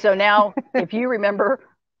 So now, if you remember,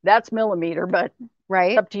 that's millimeter, but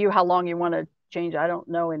right. It's up to you how long you want to change. I don't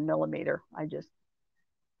know in millimeter. I just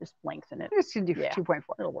lengthen it. Just do 2.4.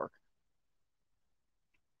 It'll work.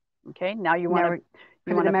 Okay. Now you want to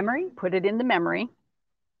put it in the memory. Put it in the memory.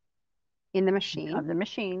 In the machine. Of the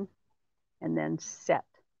machine, and then set.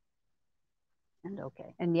 And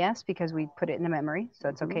okay. And yes, because we put it in the memory, so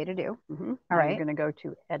it's okay to do. All right. You're going to go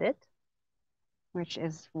to edit. Which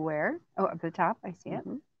is where? Oh, up at the top. I see it.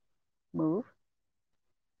 Move.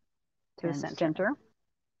 To the center.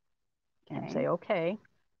 And say okay.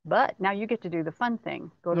 But now you get to do the fun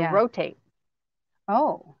thing. Go to rotate.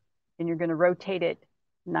 Oh. And you're going to rotate it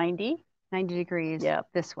 90 degrees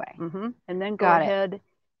this way. And then go ahead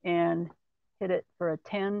and hit it for a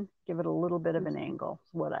 10. Give it a little bit of an angle.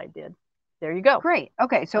 That's what I did. There you go. Great.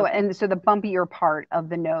 Okay. So and so the bumpier part of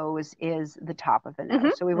the nose is the top of the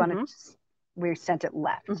nose. So we want to we sent it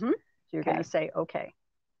left. So you're going to say okay.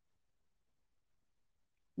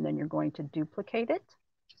 And then you're going to duplicate it.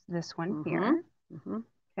 This one here.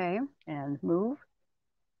 Okay. And move.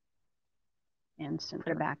 And center.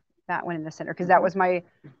 Put it back. That one in the center because that was my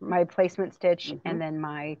placement stitch and then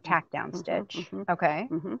my tack down stitch. Okay.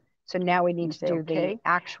 So now we need to do the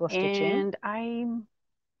actual stitching. And I'm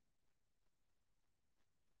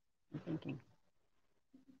thinking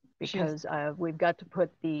because we've got to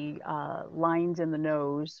put the lines in the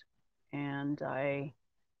nose, and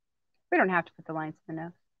we don't have to put the lines in the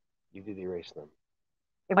nose. You did erase them.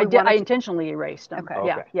 I intentionally erased them.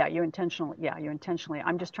 Okay. Yeah. You intentionally.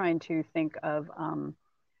 I'm just trying to think of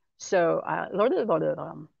so I know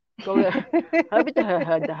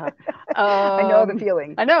the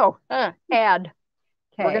feeling. I know. Add.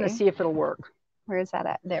 Okay. We're going to see if it'll work. Where is that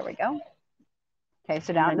at? There we go. Okay,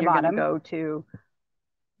 so down at the bottom, go to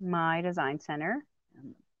my design center.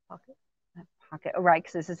 Pocket. Pocket. Oh, right,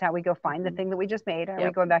 because this is how we go find the thing that we just made. Are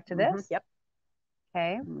we going back to this? Yep.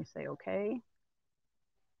 Okay. And we say okay.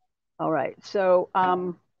 All right. So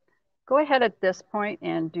go ahead at this point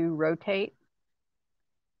and do rotate.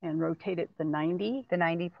 And rotate it the 90. The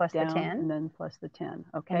 90 plus down, the 10. And then plus the 10.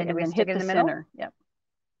 Okay. And then hit it in the middle? center. Yep.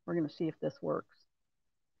 We're going to see if this works.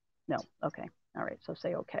 No. Okay. All right. So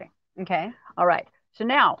say okay. Okay. All right. So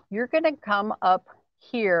now you're going to come up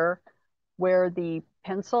here where the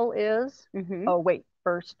pencil is. Oh, wait.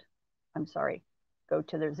 First, I'm sorry. Go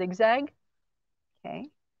to the zigzag. Okay.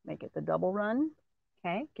 Make it the double run.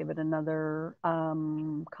 Okay. Give it another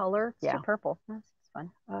color. It's purple. That's fun.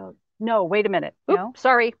 No, wait a minute. No?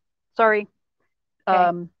 Sorry. Okay.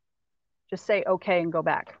 Just say okay and go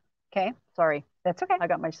back. Okay. Sorry. That's okay. I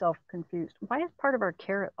got myself confused. Why is part of our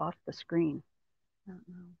carrot off the screen? I don't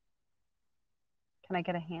know. Can I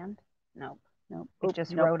get a hand? Nope. It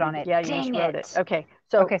just wrote on it. Yeah, you just wrote it. Okay.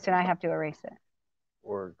 So now I have to erase it.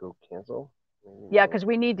 Or go cancel. Yeah, because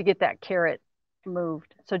we need to get that carrot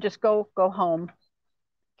moved. So just go home.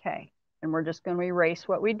 Okay. And we're just going to erase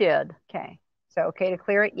what we did. Okay. So okay to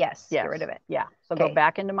clear it? Yes. Get rid of it. Yeah. So go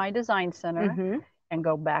back into my design center and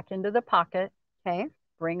go back into the pocket. Okay.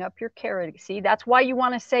 Bring up your carrot. See, that's why you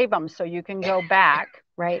want to save them so you can go back.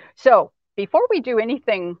 Right. So before we do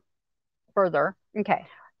anything further, okay,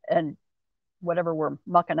 and whatever we're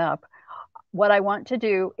mucking up, what I want to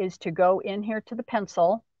do is to go in here to the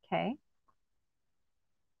pencil. Okay.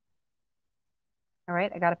 All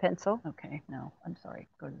right, I got a pencil. Okay, no, I'm sorry.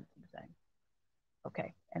 Go to the zigzag.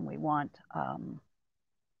 Okay, and we want,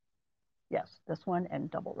 yes, this one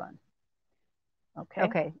and double run. Okay.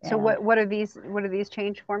 Okay. So what are these? What do these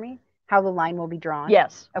change for me? How the line will be drawn?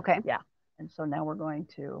 Yes. Okay. Yeah. And so now we're going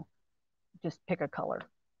to just pick a color.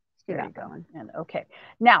 There you go. And okay.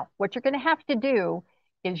 Now, what you're going to have to do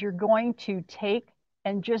is you're going to take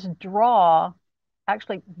and just draw.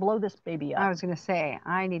 Actually, blow this baby up. I was going to say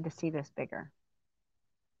I need to see this bigger.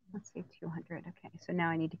 Let's see, 200. Okay. So now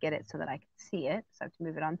I need to get it so that I can see it. So I have to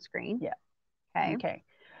move it on screen. Yeah. Okay. Okay.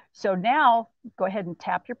 So now go ahead and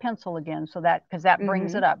tap your pencil again so that, because that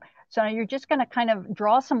brings it up. So now you're just going to kind of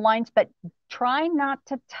draw some lines, but try not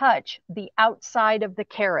to touch the outside of the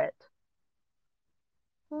carrot.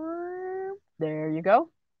 There you go.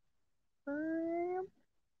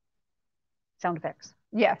 Sound effects.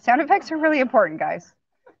 Yeah, sound effects are really important, guys.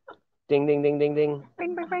 Ding, ding, ding, ding, ding.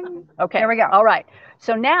 Bing, bing, bing. Okay. There we go. All right.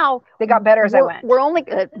 So now they got better as I went. We're only,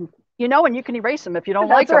 you know, and you can erase them if you don't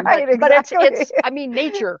like them. Right, but exactly. it's, I mean,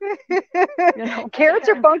 nature. You know? Carrots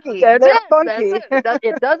are funky. They're funky.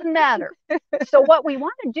 It doesn't matter. So what we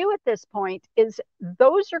want to do at this point is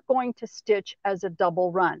those are going to stitch as a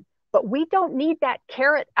double run. But we don't need that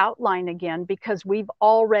carrot outline again because we've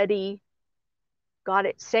already got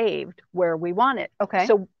it saved where we want it. Okay.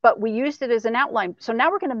 So, but we used it as an outline. So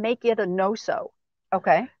now we're going to make it a no-sew.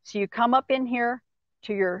 Okay. So you come up in here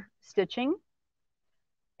to your stitching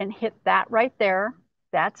and hit that right there.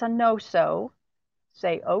 That's a no-sew.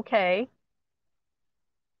 Say okay.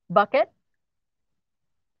 Bucket.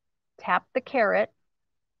 Tap the caret.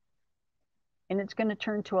 And it's going to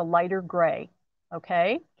turn to a lighter gray.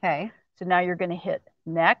 Okay? Okay. So now you're going to hit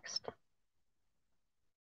next.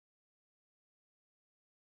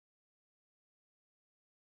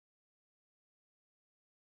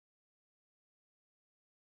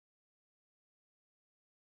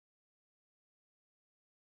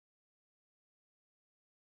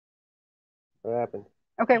 What happened?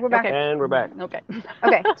 Okay, we're back. Okay. And we're back. Okay.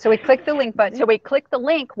 Okay, so we click the link button. So we click the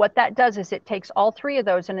link. What that does is it takes all three of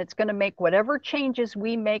those and it's going to make whatever changes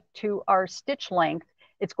we make to our stitch length,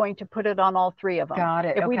 it's going to put it on all three of them. Got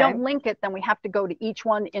it. If we don't link it, then we have to go to each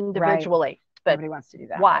one individually. But nobody wants to do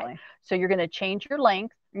that. why? Really. So you're going to change your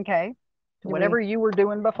length Okay. to whatever you were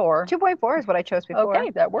doing before. 2.4 is what I chose before.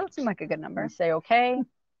 Okay, that works. Seemed like a good number. And say okay,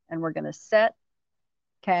 and we're going to set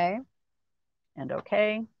Okay. and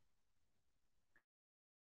okay.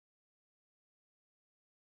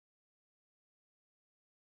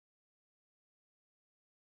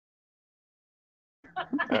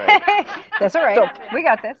 All right. That's all right. So- we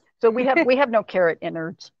got this. So we have no caret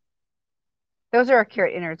innards. Those are our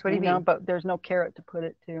caret innards. What do you know, mean? but there's no caret to put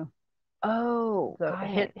it to. Oh, So got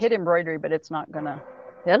hit it. embroidery, but it's not gonna.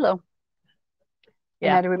 Hello.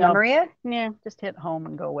 Yeah. Now, do we memory it? Yeah, just hit home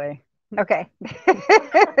and go away. Okay.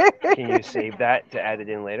 Can you save that to add it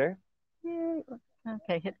in later? Yeah.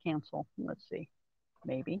 Okay, hit cancel. Let's see.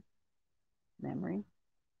 Maybe. Memory.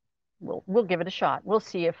 We'll give it a shot. We'll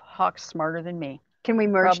see if Hawk's smarter than me. Can we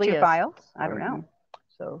merge Probably two is. files? I don't know.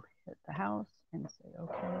 So hit the house and say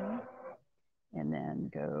okay. And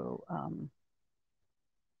then go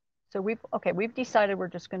so we've decided we're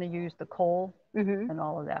just going to use the coal and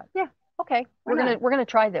all of that. Yeah. Okay. Why We're gonna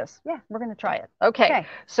try this. Yeah. We're gonna try it. Okay.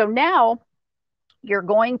 So now you're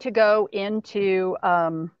going to go into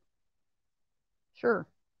sure.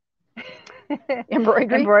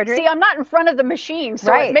 Embroidery. See, I'm not in front of the machine,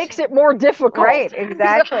 so it makes it more difficult. Right,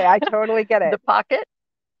 exactly. I totally get it. The pocket.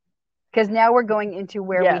 Because now we're going into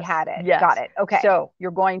where we had it. Yes. Got it. Okay. So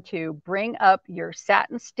you're going to bring up your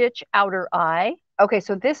satin stitch outer eye. Okay,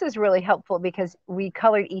 so this is really helpful because we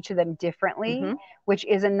colored each of them differently, which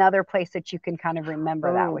is another place that you can kind of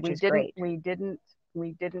remember that, which is great. We didn't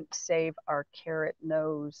save our caret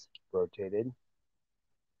nose. Rotated.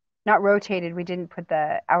 Not rotated. We didn't put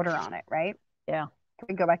the outer on it, right? Yeah. Can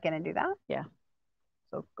we go back in and do that? Yeah.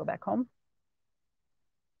 So go back home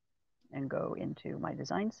and go into my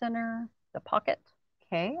design center, the pocket.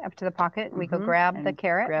 Okay, up to the pocket. We go grab the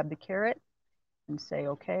caret. Grab the caret and say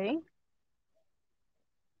okay.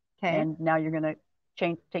 Okay. And now you're going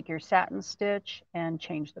to take your satin stitch and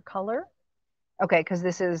change the color. Okay, because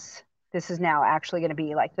this is now actually going to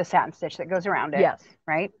be like the satin stitch that goes around it. Yes.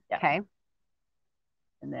 Right? Yeah. Okay.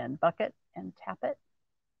 And then bucket and tap it.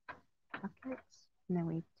 Buckets. And then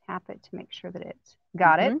we tap it to make sure that it's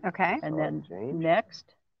got it. Okay. And then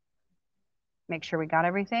next. Make sure we got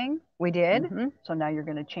everything. We did. So now you're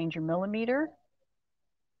going to change your millimeter.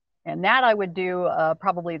 And that I would do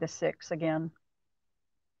probably the 6 again.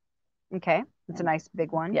 Okay. It's a nice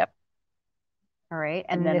big one. Yep. All right.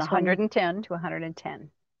 And then 110 to 110.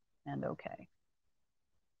 And okay.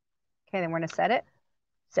 Okay, then we're going to set it.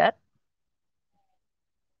 Set.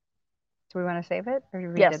 Do we want to save it? Or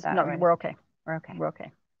we yes. did that No, already? we're okay. We're okay. We're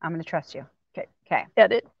okay. I'm going to trust you. Okay. Okay.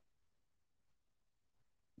 Edit.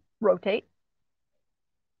 Rotate.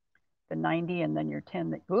 The 90 and then your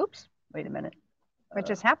 10. Oops. Wait a minute. What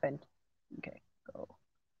just happened? Okay. Go.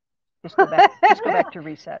 Just go back. Just go back to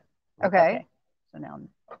reset. Okay. So now,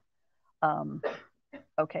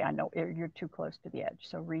 okay, I know you're too close to the edge.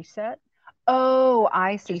 So reset. Oh,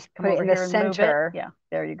 I see. Just Put it in the center. Yeah,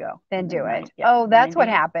 there you go. Then do it. Yeah, oh, that's 90. what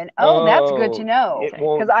happened. Oh, that's good to know.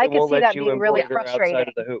 Because I could see that being really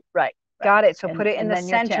frustrating. Right. Got it. So put it in the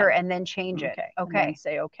center and then change it. Okay. And then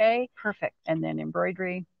say okay. Perfect. And then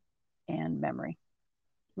embroidery and memory.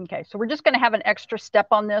 Okay, so we're just going to have an extra step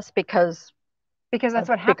on this because that's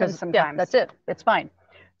what happens sometimes. Yeah, that's it. It's fine.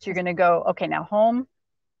 So you're going to go, okay, now home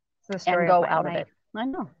and go out of it. I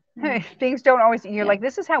know. Things don't always, you're like,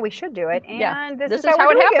 this is how we should do it. And this is how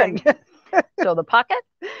it happened. So the pocket.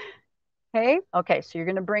 Okay, so you're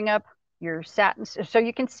going to bring up your satin. So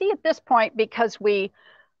you can see at this point, because we're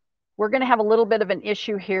going to have a little bit of an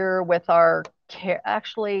issue here with our care.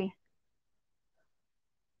 Actually,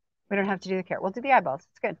 we don't have to do the caret. We'll do the eyeballs.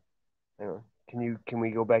 It's good. Can we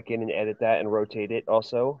go back in and edit that and rotate it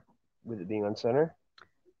also? with it being on center?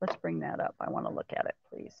 Let's bring that up. I want to look at it,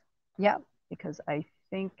 please. Yeah. Because I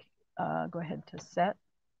think, go ahead to set.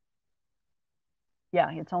 Yeah,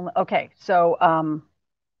 it's only, okay. So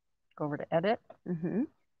go over to edit. Mm-hmm.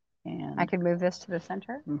 And I could move this to the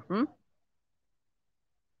center. Mm-hmm.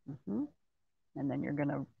 Mm-hmm. And then you're going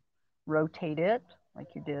to rotate it like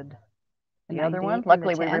you did the other one.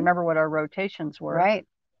 Luckily, we remember what our rotations were. Right.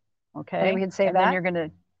 Okay. And we can save and that. Then you're going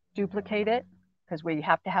to duplicate it because we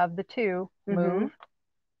have to have the two. Move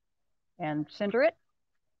and center it.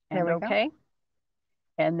 And there we okay. Go.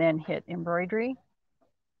 And then hit embroidery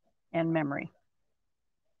and memory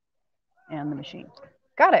and the machine.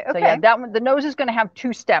 Got it. Okay. So yeah, that one, the nose is going to have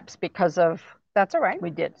 2 steps because of. That's all right. We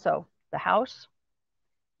did. So the house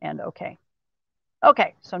and okay.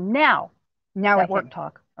 Okay. So now that work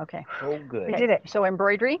talk. Okay. Oh, good. We did it. So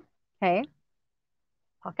embroidery. Okay.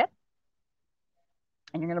 Pocket.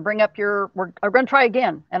 And you're going to bring up your, we're going to try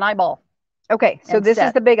again, an eyeball. Okay. So this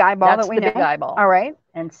is the big eyeball that we know. That's the big eyeball. All right.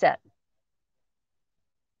 And set.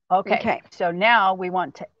 Okay. So now we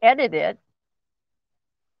want to edit it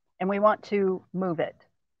and we want to move it.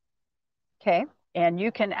 Okay. And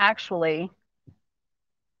you can actually.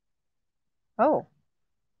 Oh.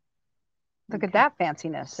 Look at that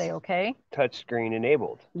fanciness. Say okay. Touchscreen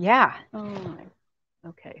enabled. Yeah. Oh,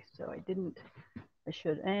 okay. So I didn't. I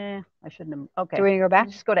shouldn't have. Okay. Do we go back?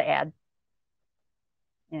 Just go to add.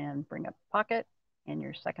 And bring up pocket and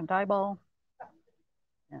your second eyeball.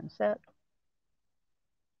 And set.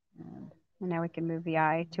 And now we can move the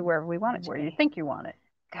eye to wherever we want it to where be. you think you want it.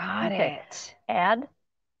 Got it. Add.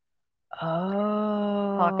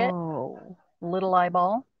 Oh. Pocket. Little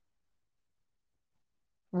eyeball.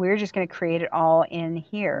 We're just going to create it all in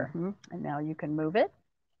here. And now you can move it.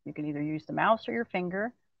 You can either use the mouse or your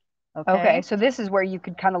finger. Okay. So this is where you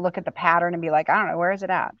could kind of look at the pattern and be like, I don't know, where is it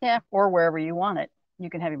at? Yeah. Or wherever you want it. You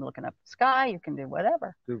can have him looking up the sky. You can do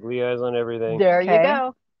whatever. Googly eyes on everything. There you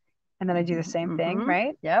go. And then I do the same thing,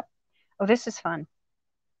 right? Yep. Oh, this is fun.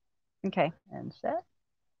 Okay. And set.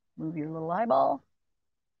 Move your little eyeball.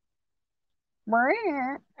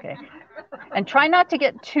 Okay. And try not to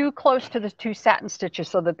get too close to the 2 satin stitches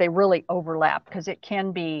so that they really overlap because it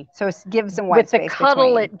can be. So it gives some white space. With the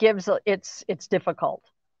cuddle, between. it gives, it's difficult.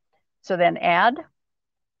 So then add.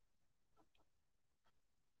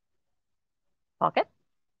 Pocket.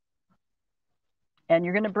 And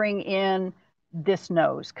you're going to bring in this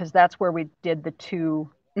nose because that's where we did the 2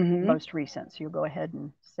 most recent. So you'll go ahead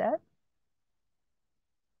and set.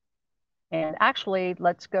 And actually,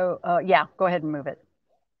 let's go, yeah, go ahead and move it.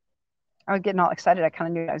 I was getting all excited. I kind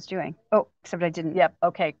of knew what I was doing. Oh, except I didn't. Yep,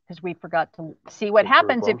 okay, because we forgot to see what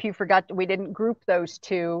happens if you forgot, we didn't group those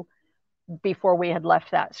 2 before we had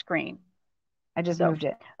left that screen. I just moved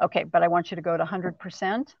it. Okay, but I want you to go to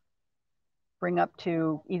 100%, bring up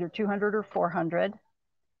to either 200 or 400.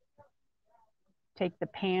 Take the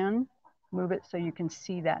pan, move it so you can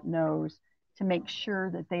see that nose to make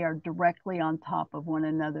sure that they are directly on top of one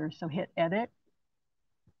another. So hit edit.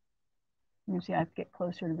 You see I have to get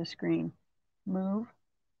closer to the screen. Move.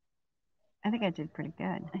 I think I did pretty good.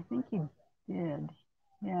 I think you did.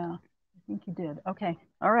 Yeah, I think you did. Okay,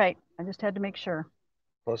 all right. I just had to make sure.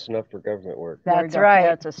 Close enough for government work. That's right.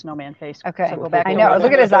 That's a snowman face. Okay. So go back. I know.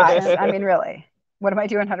 Look at his eyes. I mean, really. What am I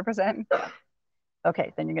doing? 100%?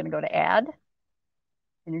 Okay. Then you're going to go to add.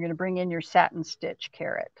 And you're going to bring in your satin stitch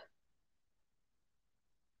carrot.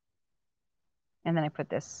 And then I put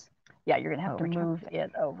this. Yeah, you're going to have to move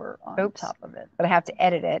it over on top of it. But I have to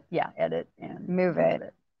edit it. Yeah, edit and move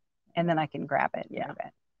it. And then I can grab it. Yeah. Move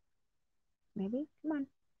it. Maybe? Come on.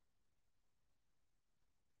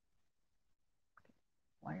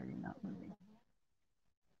 Why are you not moving?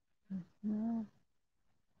 No.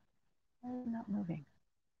 Why are you not moving?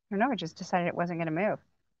 I don't know. I just decided it wasn't going to move.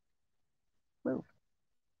 Move.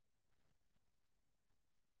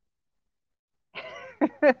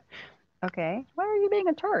 Okay. Why are you being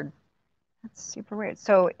a turd? That's super weird.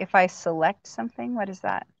 So if I select something, what is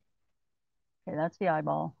that? Okay, that's the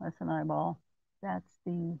eyeball. That's an eyeball. That's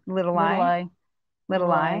the little eye.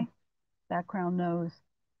 Little eye. Background nose.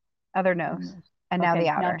 Other nose. And now the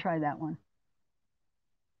outer. Now try that one.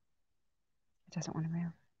 It doesn't want to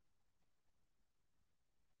move.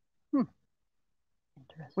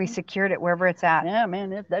 Interesting. We secured it wherever it's at. Yeah,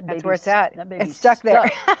 man, that's where it's at. That it's stuck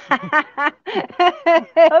there.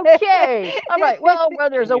 Okay. All right. Well, where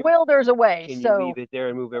there's a will, there's a way. Can so you leave it there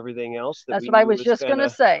and move everything else? That's what I was just going to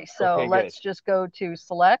say. So okay, let's just go to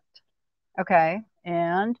select. Okay.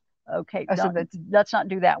 And okay. Oh, so let's not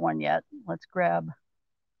do that one yet. Let's grab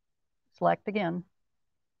select again.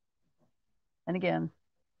 And again.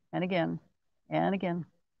 And again. And again.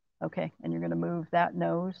 Okay. And you're going to move that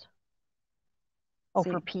nose Oh,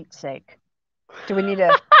 for Pete's sake. Do we need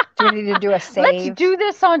to do a save? Let's do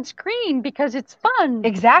this on screen because it's fun.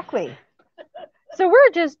 Exactly. So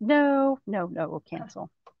we're just, no, we'll cancel.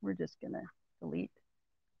 We're just going to delete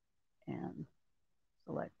and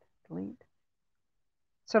select delete.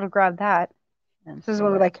 So to grab that, and this is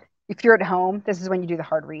when we're like, if you're at home, this is when you do the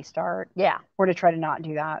hard restart. Yeah. Or to try to not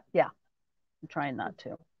do that. Yeah. I'm trying not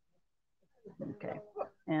to. Okay.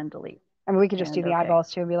 And delete. I mean, we could just do the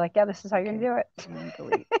eyeballs too and be like, yeah, this is how you're going to do it. And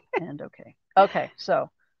delete. And okay. Okay. So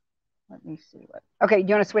let me see what. Okay. Do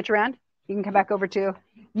you want to switch around? You can come back over to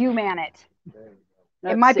you man it.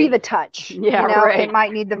 It might be the touch. Yeah, right. It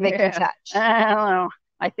might need the Vickie touch. I don't know.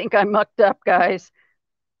 I think I mucked up, guys.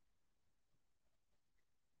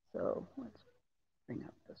 So let's bring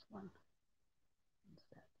up this one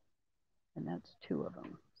instead. And that's 2 of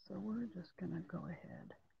them. So we're just going to go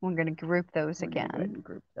ahead. We're going to group those again. Go ahead and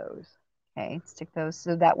group those. Okay, stick those.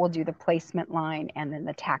 So that will do the placement line and then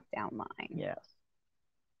the tack down line. Yes.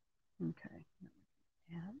 Okay.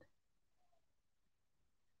 Add.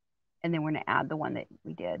 And then we're going to add the one that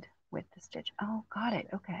we did with the stitch. Oh, got it.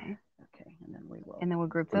 Okay. Okay, and then we will. And then we'll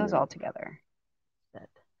group those all together. Set.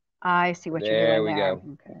 I see what you're doing there. There we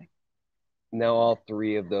go. Okay. Now all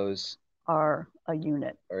 3 of those are a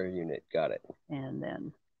unit. Got it. And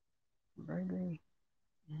then embroidery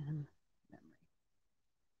and memory.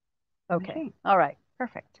 Okay. All right.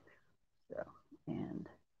 Perfect. So, and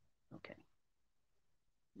okay.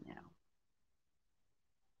 Now.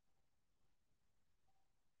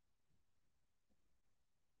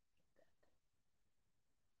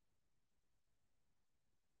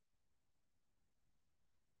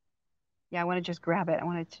 Yeah, I want to just grab it. I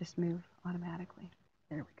want it to just move automatically.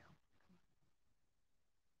 There we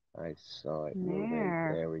go. I saw it moving.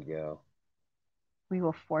 There we go. We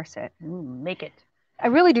will force it. Make it. I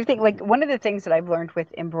really do think, like, one of the things that I've learned with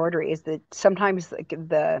embroidery is that sometimes like,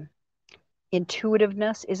 the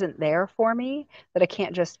intuitiveness isn't there for me, that I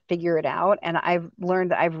can't just figure it out. And I've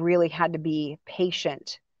learned that I've really had to be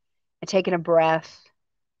patient and taking a breath.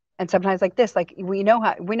 And sometimes like this, like we know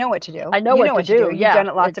what to do. I know what to do. You've done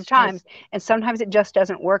it lots of times. And sometimes it just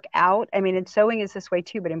doesn't work out. I mean, and sewing is this way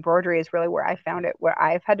too, but embroidery is really where I found it, where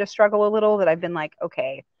I've had to struggle a little, that I've been like,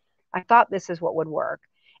 okay, I thought this is what would work.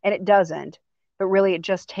 And it doesn't. But really, it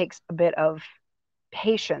just takes a bit of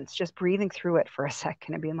patience, just breathing through it for a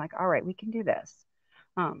second and being like, all right, we can do this.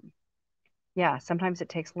 Yeah, sometimes it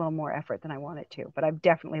takes a little more effort than I want it to. But I've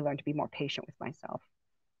definitely learned to be more patient with myself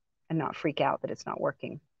and not freak out that it's not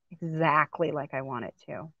working exactly like I want it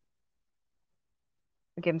to. I'll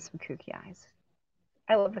give them some kooky eyes.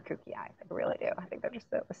 I love the kooky eyes. I really do. I think they're just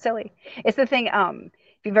so silly. It's the thing,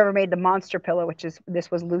 if you've ever made the monster pillow, which is,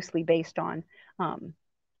 this was loosely based on,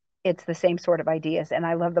 it's the same sort of ideas. And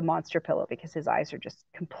I love the monster pillow because his eyes are just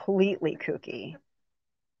completely kooky.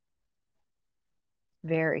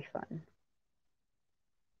 Very fun.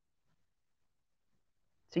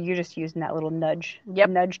 So you're just using that little nudge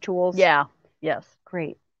tools? Yeah. Yes.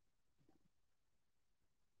 Great.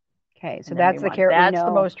 Okay, so that's the carrot. That's the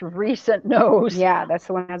most recent nose. Yeah, that's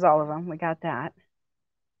the one that has all of them. We got that.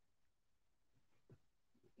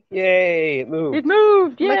 Yay, it moved. It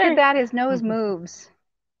moved. Yay. Look at that, his nose moves.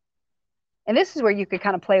 And this is where you could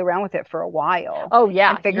kind of play around with it for a while. Oh,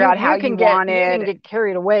 yeah. And figure out how you want it. You can get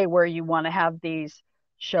carried away where you want to have these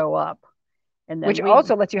show up. And then which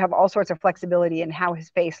also lets you have all sorts of flexibility in how his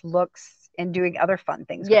face looks and doing other fun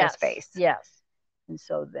things with his face. Yes. And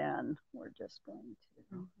so then we're just going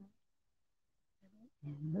to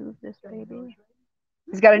move this baby.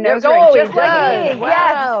 He's got a nose ring just like me.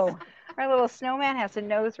 Wow. Yes. Our little snowman has a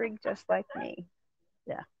nose ring just like me.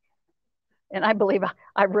 Yeah. And I believe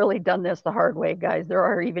I've really done this the hard way, guys. There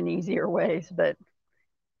are even easier ways, but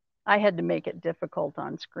I had to make it difficult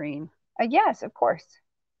on screen. Yes, of course.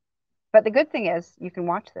 But the good thing is you can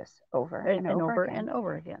watch this over and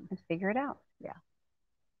over again and figure it out. Yeah.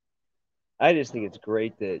 I just think it's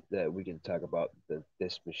great that we can talk about that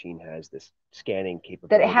this machine has this scanning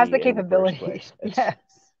capability. That it has the capability. Yes.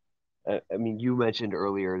 I mean, you mentioned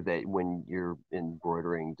earlier that when you're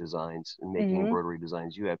embroidering designs and making embroidery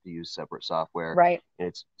designs, you have to use separate software. Right. And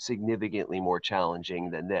it's significantly more challenging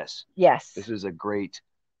than this. Yes. This is a great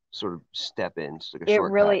sort of step in. Like it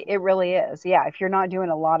really is. Yeah. If you're not doing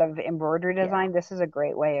a lot of embroidery design, this is a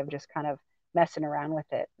great way of just kind of messing around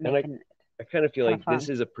with it. I kind of feel like this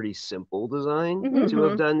is a pretty simple design to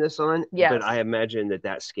have done this on. Yes. But I imagine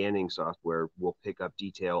that scanning software will pick up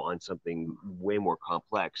detail on something way more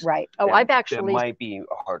complex. Right. Oh, I've actually. That might be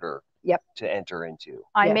harder to enter into.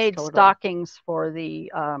 I made stockings for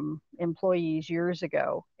the employees years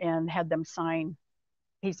ago and had them sign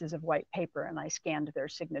pieces of white paper and I scanned their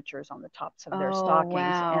signatures on the tops of their stockings.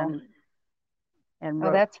 Wow. And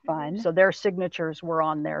wrote, that's fun. So their signatures were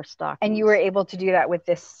on their stockings. And you were able to do that with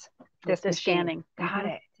this scanning. Got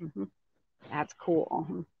it. That's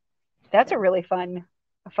cool. That's a really fun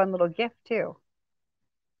little gift too.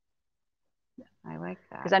 I like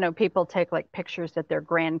that. Because I know people take like pictures that their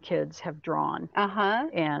grandkids have drawn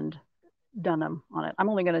and done them on it. I'm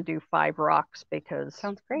only going to do 5 rocks because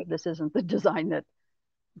sounds great. This isn't the design that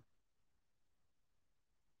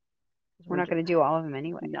we're not going to do all of them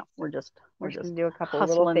anyway. No, we're just going to do a couple of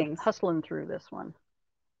little things. Hustling through this one.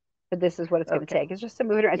 But this is what it's going to take. It's just to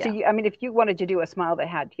move it around. Yeah. So I mean, if you wanted to do a smile that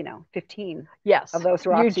had, 15 of those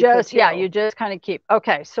rocks, you just kind of keep.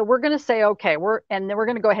 Okay, so we're going to say and then we're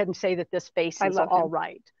going to go ahead and say that this face is all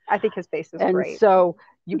right. I think his face is great. And so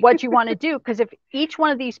what you want to do, because if each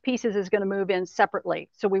one of these pieces is going to move in separately,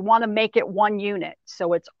 so we want to make it one unit,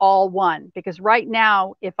 so it's all one. Because right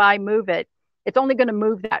now, if I move it, it's only going to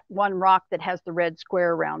move that one rock that has the red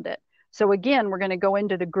square around it. So again, we're going to go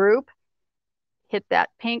into the group, hit that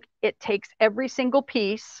pink. It takes every single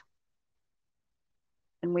piece,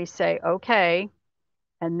 and we say, okay,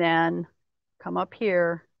 and then come up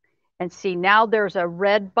here and see now there's a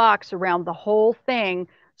red box around the whole thing,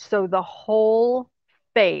 so the whole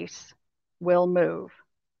face will move.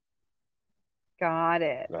 Got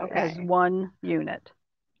it. Okay. As one unit.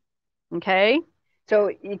 Okay. So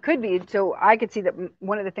it could be, so I could see that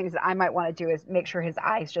one of the things that I might want to do is make sure his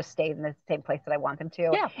eyes just stay in the same place that I want them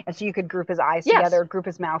to. Yeah. And so you could group his eyes together, group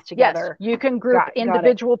his mouth together. Yes. You can group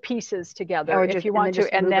individual pieces together if you want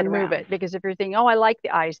to, and then move it. Because if you're thinking, I like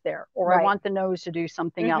the eyes there, or I want the nose to do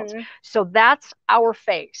something else. So that's our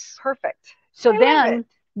face. Perfect. So then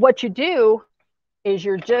what you do is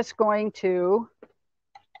you're just going to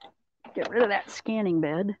get rid of that scanning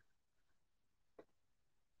bed.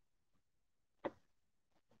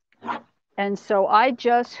 And so I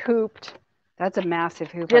just hooped. That's a massive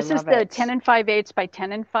hoop. This is the 10 5/8 by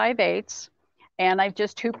 10 5/8. And I've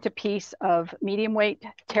just hooped a piece of medium weight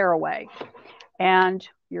tearaway. And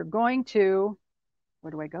you're going to, where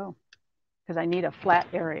do I go? Because I need a flat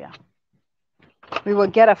area. We will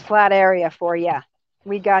get a flat area for you.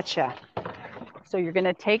 We gotcha. So you're going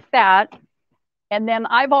to take that. And then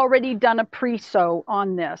I've already done a pre-sew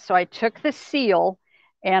on this. So I took the seal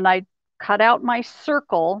and I cut out my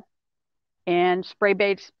circle and spray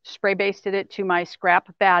basted it to my scrap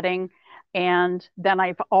batting, and then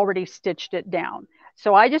I've already stitched it down.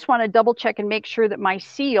 So I just want to double check and make sure that my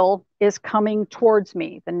seal is coming towards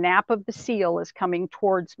me. The nap of the seal is coming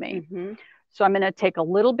towards me. So I'm going to take a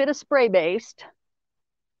little bit of spray baste.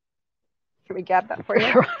 Can we get that for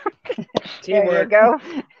you? There you go.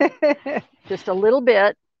 Just a little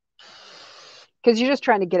bit. Because you're just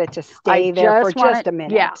trying to get it to stay there for just a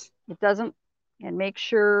minute. Yeah, it doesn't, and make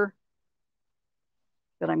sure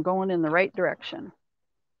that I'm going in the right direction.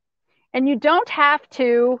 And you don't have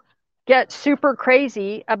to get super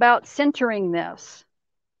crazy about centering this.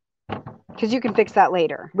 Because you can fix that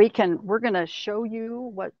later. We're going to show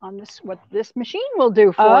you what this machine will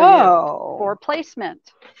do for you for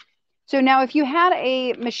placement. So now if you had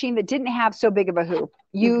a machine that didn't have so big of a hoop,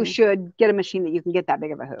 you should get a machine that you can get that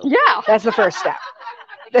big of a hoop. Yeah. That's the first step.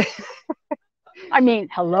 I mean,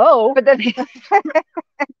 hello. But then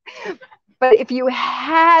but if you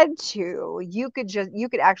had to, you could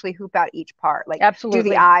actually hoop out each part. Like do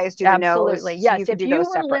the eyes, do the nose. Yes. If you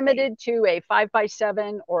were limited to a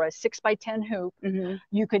 5x7 or a 6x10 hoop,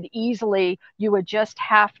 you could easily, you would just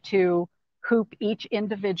have to hoop each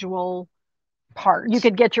individual part. You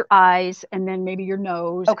could get your eyes and then maybe your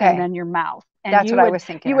nose and then your mouth. And that's what I was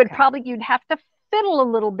thinking. You'd have to fiddle a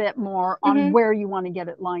little bit more on where you want to get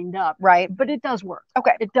it lined up. Right. But it does work.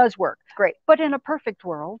 Okay. It does work. Great. But in a perfect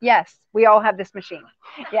world. Yes. We all have this machine.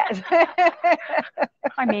 Yes.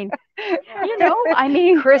 I mean,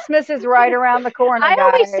 Christmas is right around the corner. I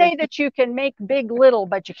always say that you can make big little,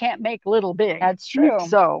 but you can't make little big. That's true.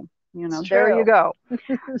 So, there you go.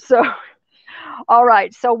 So, all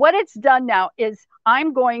right. So what it's done now is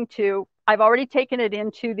I've already taken it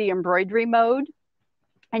into the embroidery mode.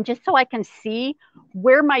 And just so I can see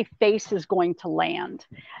where my face is going to land.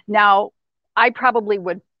 Now, I probably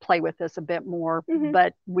would play with this a bit more,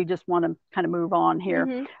 but we just want to kind of move on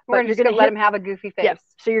here. We're just going to let him have a goofy face. Yeah.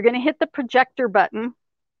 So you're going to hit the projector button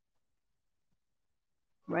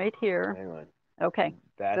right here. Hang on. Okay.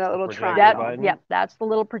 That's the little projector button? Yeah, that's the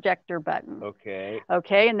little projector button. Okay.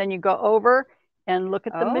 Okay, and then you go over and look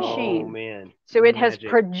at the machine. Oh, man. So it has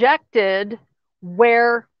projected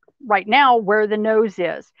where the nose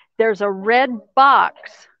is. There's a red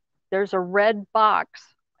box. There's a red box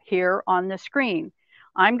here on the screen.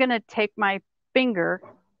 I'm going to take my finger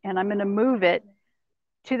and I'm going to move it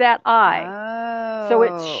to that eye. Oh. So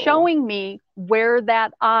it's showing me where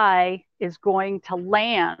that eye is going to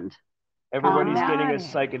land. Everybody's getting a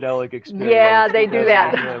psychedelic experience. Yeah, they do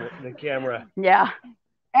that. The camera. Yeah.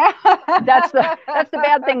 That's the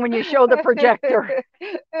bad thing when you show the projector.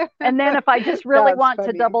 And then if I just really want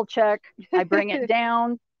to double check, I bring it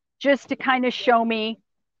down just to kind of show me.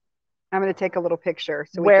 I'm going to take a little picture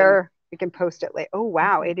so we can post it later. Oh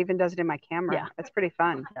wow, it even does it in my camera. Yeah. That's pretty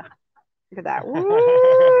fun. Yeah. Look at that.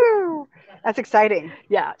 Woo! That's exciting.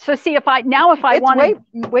 Yeah. So see if I want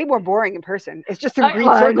way more boring in person. It's just some green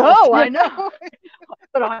circles. I know.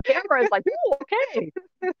 But on camera, it's like, oh, okay.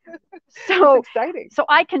 So that's exciting. So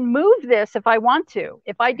I can move this if I want to.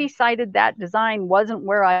 If I decided that design wasn't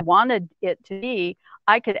where I wanted it to be,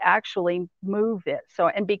 I could actually move it. So,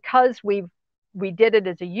 and because we did it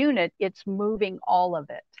as a unit, it's moving all of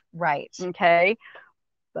it. Right. Okay.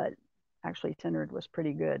 But actually centered was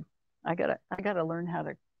pretty good. I gotta learn how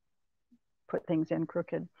to put things in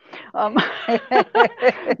crooked. But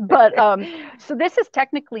so this is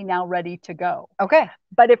technically now ready to go. Okay.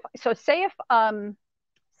 But say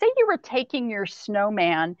you were taking your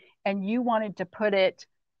snowman and you wanted to put it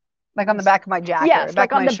like on the back of my jacket. Yes,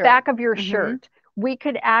 like on the back of your shirt. We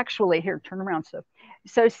could actually turn around.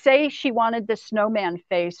 So say she wanted the snowman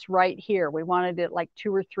face right here. We wanted it like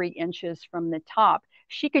 2 or 3 inches from the top.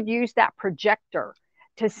 She could use that projector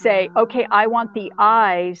to say, okay, I want the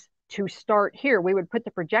eyes to start here. We would put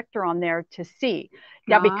the projector on there to see.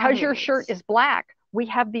 Now, because your shirt is black, we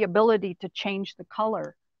have the ability to change the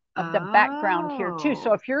color of the background here too.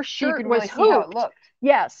 So if your shirt was hooped,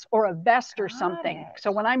 yes, or a vest or something.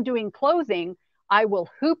 So when I'm doing clothing, I will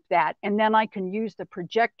hoop that, and then I can use the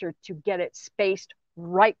projector to get it spaced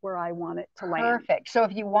right where I want it to land. Perfect. So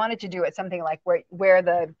if you wanted to do it something like where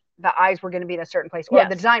the eyes were going to be in a certain place, or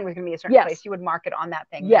the design was going to be a certain place, you would mark it on that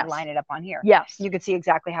thing and line it up on here. Yes. You could see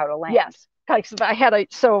exactly how to land. Yes. Like if I had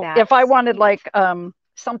if I wanted like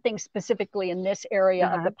something specifically in this area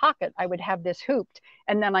of the pocket, I would have this hooped,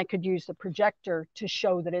 and then I could use the projector to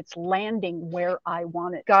show that it's landing where I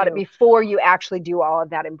want it. Got it. Before you actually do all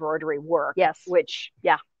of that embroidery work. Yes. Which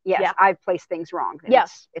I've placed things wrong.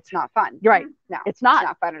 It's not fun. Right. No, it's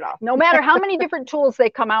not fun at all. No matter how many different tools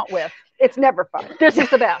they come out with, it's never fun. This is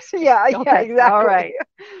the best. Yeah, exactly. All right.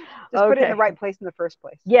 Just put it in the right place in the first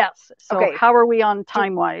place. Yes. So how are we on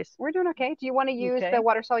time-wise? We're doing okay. Do you want to use the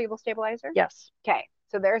water-soluble stabilizer? Yes. Okay.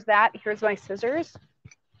 So there's that. Here's my scissors.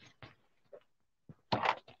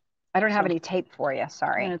 I don't have any tape for you.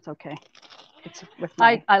 Sorry. It's okay. It's with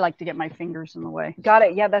I like to get my fingers in the way. Got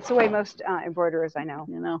it. Yeah, that's the way most embroiderers I know.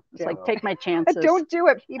 It's like take my chances. Don't do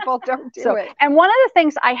it, people. Don't do it. And one of the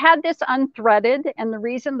things, I had this unthreaded, and the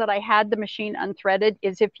reason that I had the machine unthreaded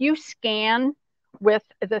is if you scan with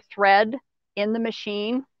the thread in the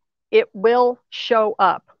machine, it will show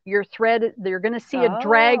up. Your thread, you're going to see a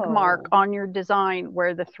drag mark on your design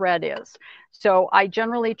where the thread is. So I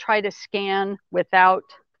generally try to scan without.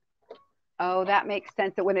 Oh, that makes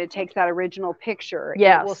sense, that when it takes that original picture,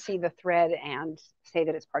 it will see the thread and say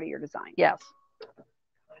that it's part of your design. Yes.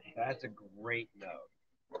 That's a great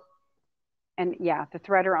note. And yeah, the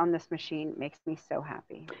threader on this machine makes me so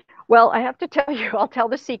happy. Well, I have to tell you, I'll tell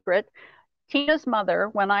the secret. Tina's mother,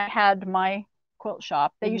 when I had my quilt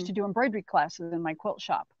shop, they used to do embroidery classes in my quilt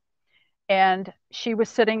shop. And she was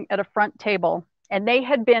sitting at a front table, and they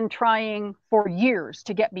had been trying for years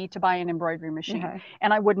to get me to buy an embroidery machine.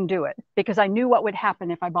 And I wouldn't do it because I knew what would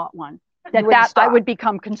happen if I bought one. That I would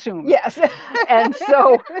become consumed. Yes. And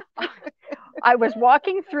so I was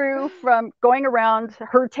walking through from going around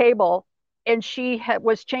her table, and she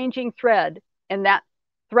was changing thread, and that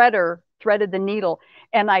threader threaded the needle.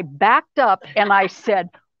 And I backed up and I said,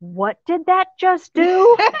 "What did that just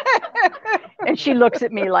do?" And she looks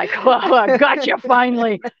at me like, "Oh, I got you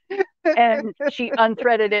finally." And she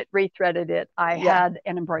unthreaded it, rethreaded it. I had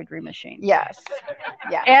an embroidery machine. Yes.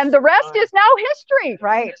 Yeah. And the rest is now history.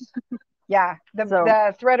 Right. Yeah.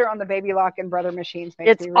 The threader on the Baby Lock and Brother machines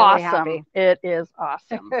makes me really happy. It is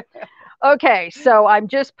awesome. Okay, so I'm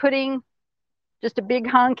just putting just a big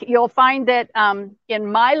hunk. You'll find that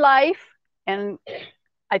in my life, and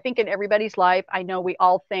I think in everybody's life, I know we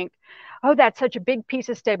all think, oh, that's such a big piece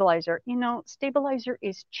of stabilizer. Stabilizer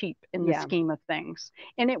is cheap in the scheme of things,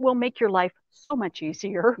 and it will make your life so much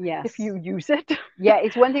easier if you use it. Yeah,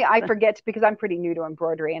 it's one thing I forget because I'm pretty new to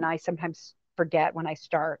embroidery, and I sometimes forget when I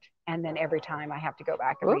start, and then every time I have to go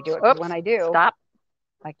back and redo it. But when I do,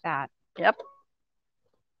 like that. Yep.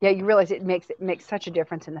 Yeah, you realize it makes such a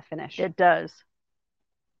difference in the finish. It does.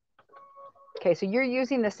 Okay, so you're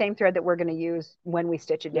using the same thread that we're going to use when we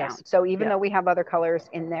stitch it down. Yes. So even though we have other colors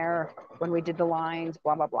in there when we did the lines,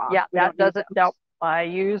 blah, blah, blah. Yeah, that doesn't, no, I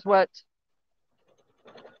use what.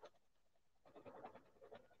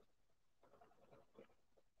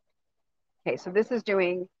 Okay, so this is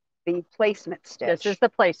doing the placement stitch. This is the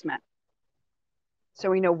placement.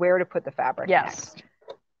 So we know where to put the fabric next.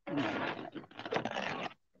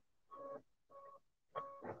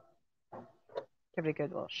 Give it a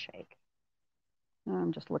good little shake.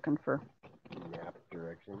 I'm just looking for nap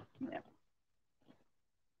direction. Yeah.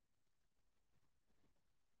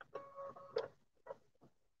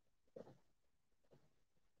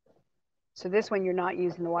 So this one you're not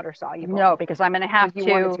using the water soluble. No, because I'm going to have you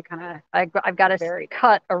want it to kind of. I've got to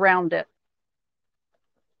cut around it.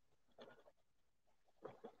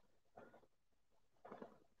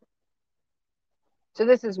 So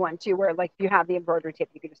this is one too, where like if you have the embroidery tip,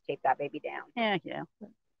 you can just tape that baby down. Yeah.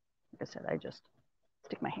 Like I said, I just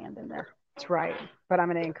stick my hand in there. That's right. But I'm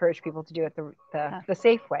going to encourage people to do it the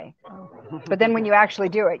safe way. Oh. But then when you actually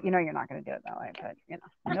do it, you know you're not going to do it that way. But you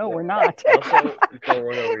know, no, we're not. Also, don't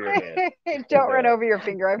run over your hand. Don't run over your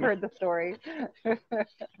finger. I've heard the story.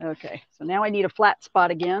 Okay, so now I need a flat spot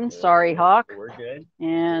again. Sorry, Hawk. We're good.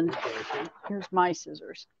 And here's my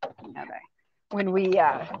scissors. Okay. When we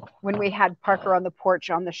had Parker on the porch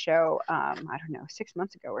on the show, I don't know, 6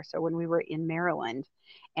 months ago or so, when we were in Maryland,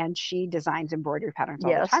 and she designs embroidery patterns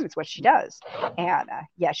all the time. It's what she does. And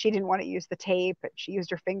she didn't want to use the tape, but she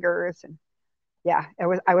used her fingers. And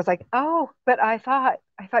I was like, oh, but I thought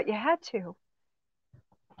you had to.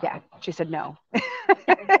 Yeah, she said no. So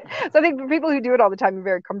I think for people who do it all the time are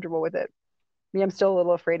very comfortable with it. Me, I'm still a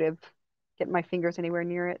little afraid of getting my fingers anywhere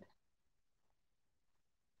near it.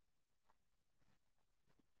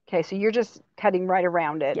 Okay, so you're just cutting right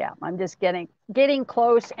around it. Yeah, I'm just getting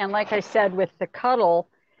close. And like I said, with the Cuddle,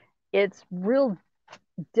 it's real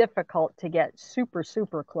difficult to get super,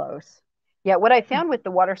 super close. Yeah, what I found with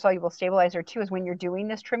the water-soluble stabilizer too is when you're doing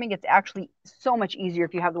this trimming, it's actually so much easier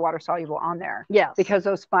if you have the water-soluble on there. Yes. Because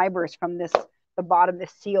those fibers from the bottom,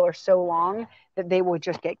 this seal, are so long that they will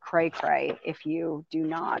just get cray-cray if you do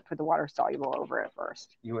not put the water-soluble over it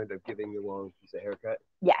first. You end up giving your long piece of haircut?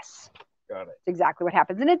 Yes. Got it. That's exactly what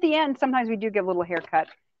happens. And at the end, sometimes we do give a little haircut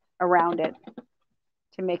around it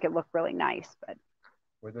to make it look really nice. But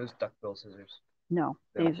were those duckbill scissors? No,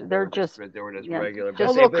 they're just regular.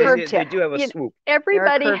 Just a little curved tip. They do have a swoop.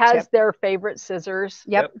 Everybody has their favorite scissors.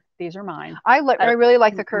 Yep. These are mine. I really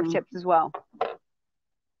like the curved tips as well.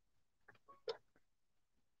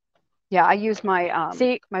 Yeah, I use my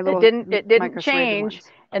my little. It didn't change,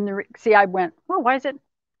 and I went, well, why is it?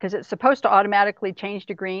 Because it's supposed to automatically change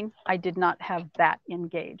to green. I did not have that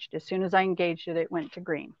engaged. As soon as I engaged it, it went to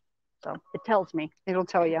green. So it tells me. It'll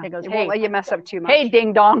tell you. It goes, won't let you mess up too much. Hey,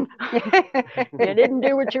 ding dong. You didn't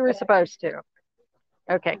do what you were supposed to.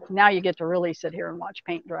 Okay, now you get to really sit here and watch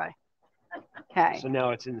paint dry. Okay. So now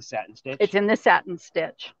it's in the satin stitch? It's in the satin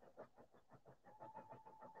stitch.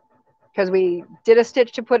 Because we did a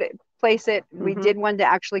stitch to place it. We did one to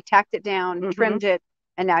actually tacked it down, trimmed it,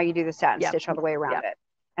 and now you do the satin stitch all the way around it.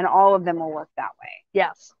 And all of them will work that way.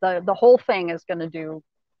 Yes, the whole thing is going to do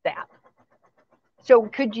that. So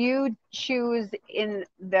could you choose in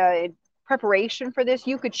the preparation for this?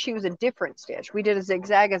 You could choose a different stitch. We did a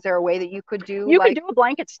zigzag. Is there a way that you could do? You could do a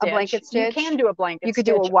blanket stitch. A blanket stitch. You can do a blanket. You could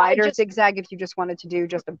do a wider zigzag if you just wanted to do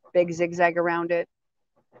just a big zigzag around it.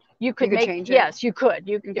 You could change it. Yes, you could.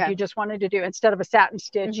 If you just wanted to do, instead of a satin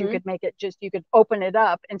stitch, you could make it you could open it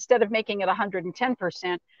up. Instead of making it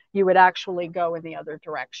 110%, you would actually go in the other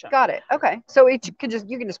direction. Got it. Okay. So you can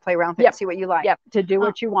just play around with it and see what you like. Yep. To do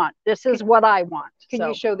what you want. This is what I want. Can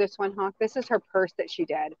you show this one, Hawk? This is her purse that she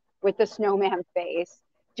did with the snowman face.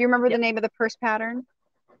 Do you remember the name of the purse pattern?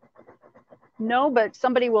 No, but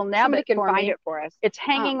somebody will Somebody can find it for us. It's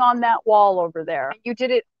hanging on that wall over there. You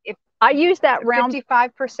did it. I used that round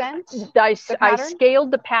 55%. I scaled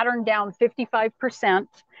the pattern down 55%,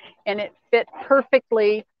 and it fit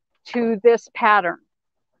perfectly to this pattern,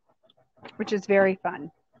 which is very fun.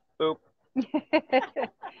 Boop.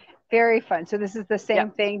 Very fun. So this is the same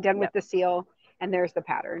thing done with the seal, and there's the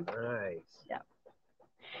pattern. Nice. Yeah.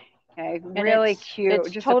 Okay. Really cute. It's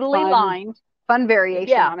just totally lined. Fun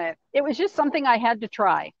variation on it. It was just something I had to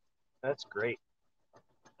try. That's great.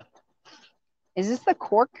 Is this the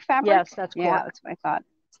cork fabric? Yes, that's cork. Yeah, that's what I thought.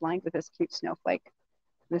 It's lined with this cute snowflake.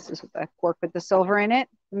 This is the cork with the silver in it,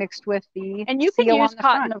 mixed with the And you can use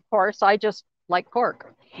cotton, of course. I just like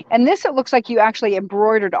cork. And this, it looks like you actually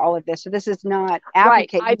embroidered all of this. So this is not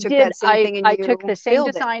applique. Right. You took that same thing and I you took the same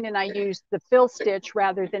filled design and I used the fill stitch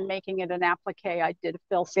rather than making it an applique. I did a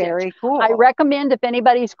fill stitch. Very cool. I recommend if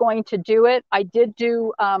anybody's going to do it. I did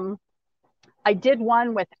do I did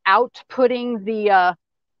one without putting the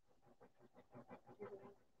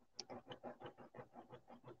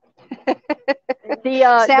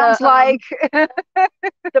sounds like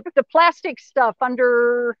the plastic stuff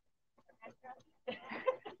under.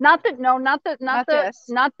 Not this,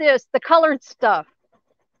 the colored stuff.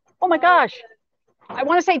 Oh my gosh. I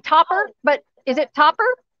want to say topper, but is it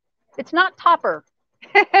topper? It's not topper.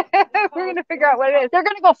 We're going to figure out what it is. They're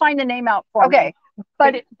going to go find the name out for me.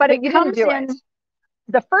 But it comes in.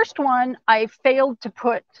 The first one I failed to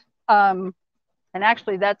put, and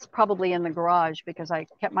actually that's probably in the garage because I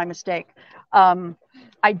kept my mistake.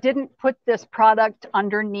 I didn't put this product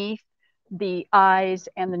underneath the eyes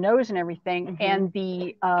and the nose and everything, and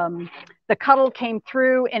the Cuddle came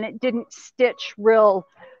through and it didn't stitch real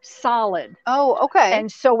solid. Oh, okay. And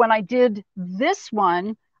so when I did this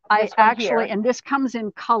one, and this comes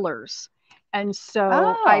in colors, and so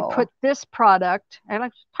I put this product, I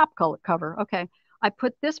like top color cover. Okay, I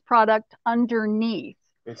put this product underneath.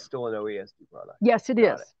 It's still an OESD product. Yes, it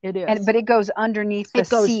is. It is. But it goes underneath the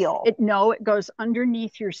seal. It goes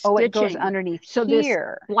underneath your stitching. Oh, it goes underneath so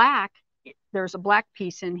here. This black, there's a black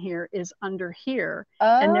piece in here is under here,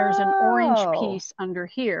 and there's an orange piece under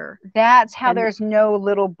here. That's how there's no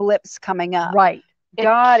little blips coming up. Right.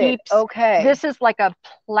 Got it. Okay. This is like a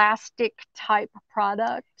plastic type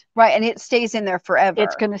product. Right, and it stays in there forever.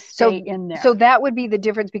 It's going to stay in there. So that would be the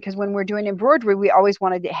difference, because when we're doing embroidery, we always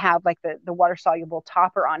wanted to have like the water soluble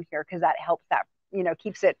topper on here, because that helps that,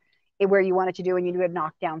 keeps it where you want it to do, and you do a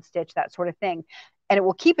knockdown stitch, that sort of thing. And it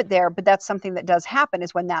will keep it there, but that's something that does happen,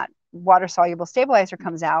 is when that water soluble stabilizer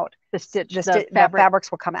comes out, the fabrics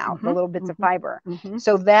will come out, the little bits of fiber.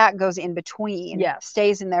 So that goes in between,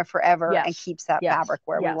 stays in there forever, and keeps that fabric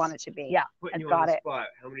where we want it to be. Yeah, Putting you on the spot,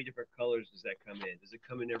 how many different colors does that come in? Does it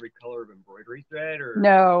come in every color of embroidery thread, or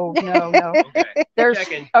no? Okay. There's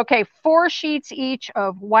 4 sheets each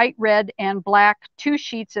of white, red, and black, 2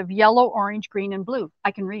 sheets of yellow, orange, green, and blue.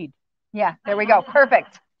 I can read. Yeah, there we go.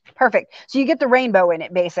 Perfect. So you get the rainbow in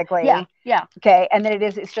it, basically. Yeah. Okay, and then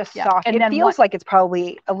it's just soft. And it feels like it's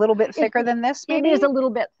probably a little bit thicker than this, maybe? It is a little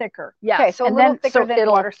bit thicker. Yeah. Okay, so a little thicker than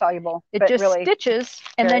water soluble. It just really stitches,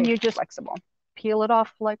 and then you just flexible. Peel it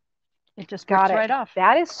off like it just got right off.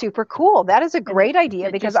 That is super cool. That is a great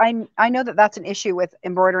idea, because I know that's an issue with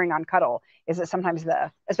embroidering on Cuddle, is that sometimes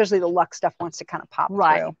especially the luck stuff wants to kind of pop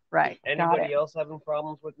through. Right. Anybody else having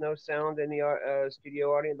problems with no sound in the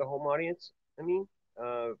studio audience, the home audience?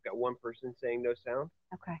 Got one person saying no sound.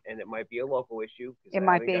 Okay. And it might be a local issue. It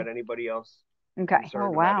might be. Got anybody else? Okay. Oh,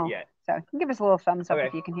 wow. Yet. So give us a little thumbs up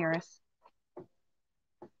if you can hear us.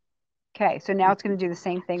 Okay. So now it's going to do the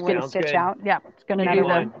same thing with a stitch out. Yeah. It's going to do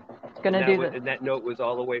the. It's going to do the. And that note was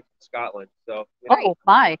all the way from Scotland. So. Oh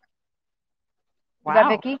my. Wow. Is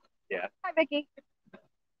that Vickie? Yeah. Hi, Vickie.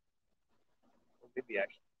 Maybe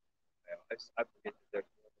actually. I forget that there's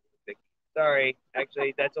Vickie. Sorry.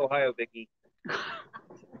 Actually, that's Ohio Vickie.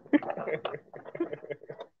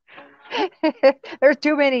 There's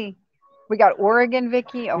too many. We got Oregon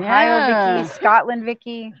Vickie, Ohio Vickie, Scotland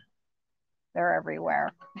Vickie. They're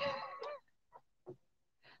everywhere.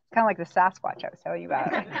 Kind of like the Sasquatch I was telling you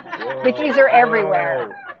about. Vickies are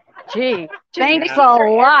everywhere. Gee, thanks a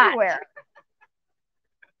lot.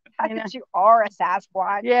 I guess you are a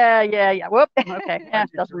Sasquatch. Yeah. Whoop. Okay. Yeah,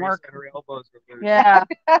 doesn't work. Yeah.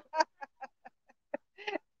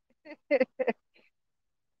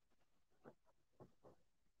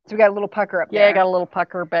 So we got a little pucker up there. Yeah, I got a little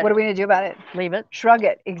pucker, but what are we going to do about it? Leave it. Shrug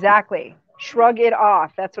it. Exactly. Shrug it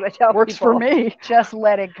off. That's what I tell Works people. For me. Just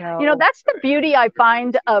let it go. That's the beauty I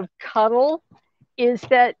find of Cuddle, is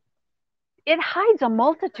that it hides a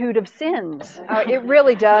multitude of sins. It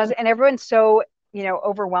really does. And everyone's so,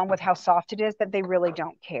 overwhelmed with how soft it is that they really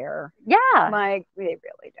don't care. Yeah. Like, they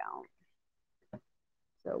really don't.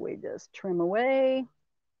 So we just trim away.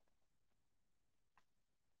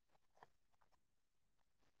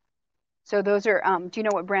 So those are, do you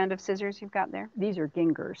know what brand of scissors you've got there? These are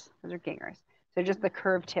Gingers. Those are Gingers. So just the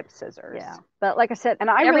curved tip scissors. Yeah. But like I said, and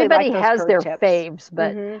everybody really like has their faves,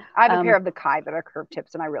 but I have a pair of the Kai that are curved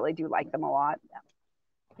tips, and I really do like them a lot.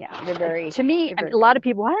 Yeah, they're very. To me, a lot of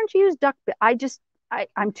people, why don't you use duck bill?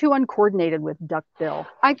 I'm too uncoordinated with duck bill.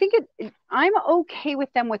 I think I'm okay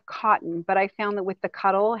with them with cotton, but I found that with the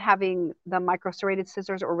Cuddle, having the micro serrated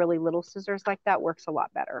scissors or really little scissors like that works a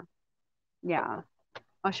lot better. Yeah.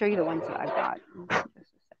 I'll show you the ones that I've got.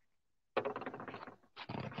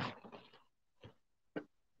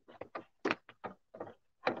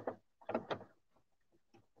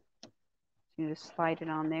 You just slide it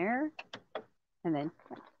on there. And then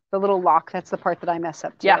the little lock, that's the part that I mess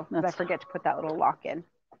up too. Yeah. I forget to put that little lock in.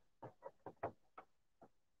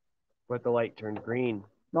 But the light turned green.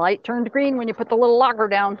 The light turned green when you put the little locker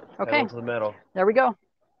down. Okay. Metal to the metal. There we go.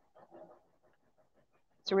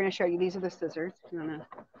 So we're going to show you. These are the scissors.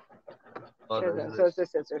 Oh, those are the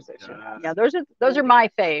scissors. Yeah, those are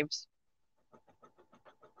my faves.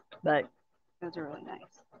 But those are really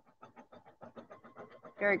nice.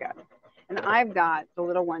 Very good. And I've got the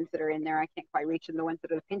little ones that are in there. I can't quite reach them. The ones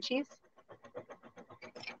that are the pinchies.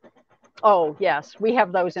 oh yes, we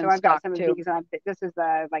have those in So I've stock got some too. of these. This is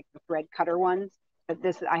the like the thread cutter ones. But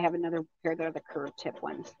I have another pair that are the curved tip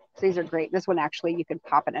ones. So these are great. This one actually you can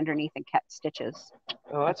pop it underneath and cut stitches.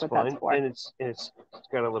 Oh, that's what fun. that's for. And it's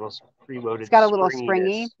got a little preloaded. It's got a little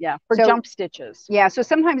springy. Yeah, for So- jump stitches. Yeah, so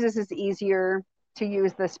sometimes this is easier to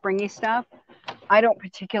use the springy stuff. I don't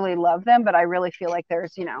particularly love them, but I really feel like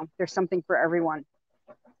there's something for everyone.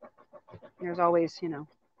 There's always,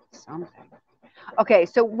 something. Okay,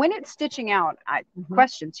 so when it's stitching out,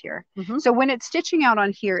 questions here. So when it's stitching out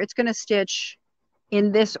on here, it's going to stitch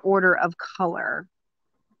in this order of color.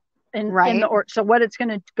 Right. So what it's going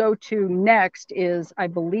to go to next is, I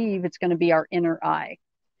believe it's going to be our inner eye.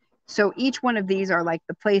 So each one of these are like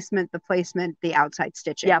the placement, the outside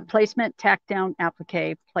stitching. Yeah, placement, tack down,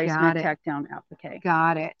 applique, placement, tack down, applique.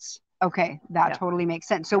 Got it. Okay, that totally makes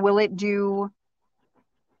sense. So will it do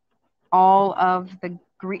all of the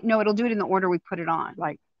green? No, it'll do it in the order we put it on.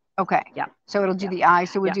 Right. Okay. Yeah. So it'll do the eye.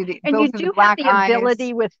 So we'll do the and both you of do the black have the eyes.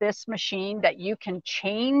 ability with this machine that you can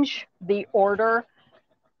change the order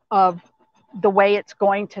of the way it's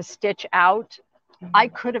going to stitch out. I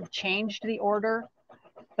could have changed the order,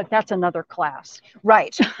 but that's another class.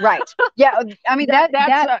 Right. Yeah. I mean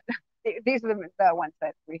these are the ones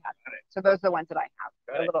that we have. So those are the ones that I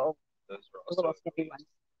have. The little snippy ones.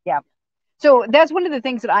 Yeah. So that's one of the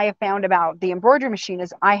things that I have found about the embroidery machine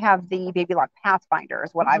is I have the Baby Lock Pathfinder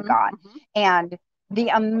is what I've got. And the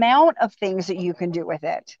amount of things that you can do with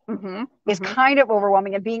it is kind of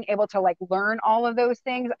overwhelming, and being able to like learn all of those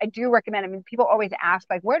things, I do recommend. I mean, people always ask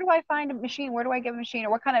like, where do I find a machine? Where do I get a machine? Or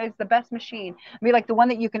what kind of is the best machine? I mean, like the one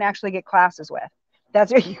that you can actually get classes with.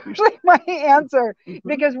 That's usually my answer,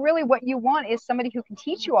 because really what you want is somebody who can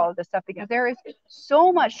teach you all of this stuff, because there is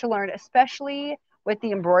so much to learn, especially with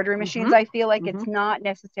the embroidery machines. I feel like it's not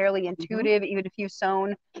necessarily intuitive, even if you've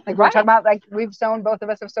sewn, like we're talking about, like we've sewn, both of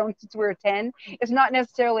us have sewn since we were 10. It's not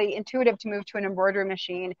necessarily intuitive to move to an embroidery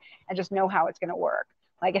machine and just know how it's going to work.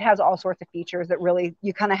 Like it has all sorts of features that really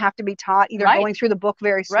you kind of have to be taught, either going through the book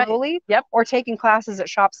very slowly or taking classes at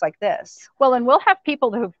shops like this. Well, and we'll have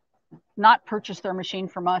people who've not purchased their machine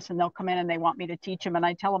from us, and they'll come in and they want me to teach them, and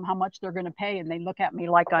I tell them how much they're going to pay, and they look at me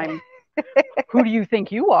like I'm who do you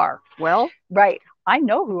think you are? Well, I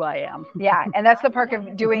know who I am. Yeah, and that's the perk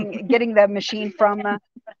of getting the machine from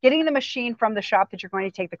the shop that you're going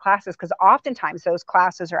to take the classes, because oftentimes those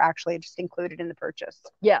classes are actually just included in the purchase.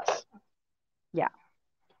 Yes. Yeah.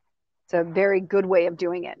 It's a very good way of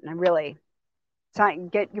doing it, and I really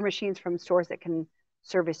get your machines from stores that can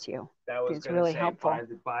service you. That was it's really helpful.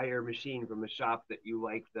 Buy your machine from a shop that you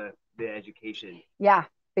like the education. Yeah.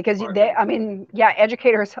 Because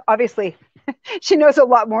educators, obviously, she knows a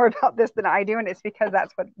lot more about this than I do. And it's because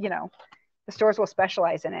that's what, the stores will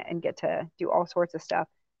specialize in it and get to do all sorts of stuff.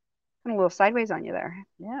 I'm a little sideways on you there.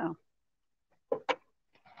 Yeah.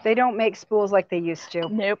 They don't make spools like they used to.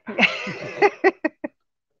 Nope.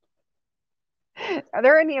 Are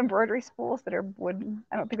there any embroidery spools that are wooden?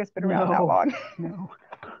 I don't think it's been around that long. No.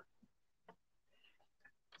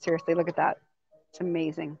 Seriously, look at that. It's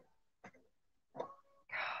amazing.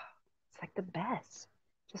 Like the best,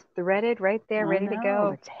 just threaded right there, ready to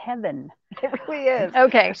go. It's heaven. It really is.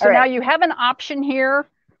 Okay, so now you have an option here.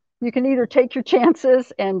 You can either take your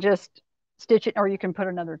chances and just stitch it, or you can put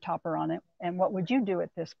another topper on it. And what would you do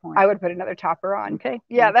at this point? I would put another topper on. Okay.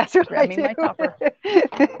 Yeah, that's what I do. My topper.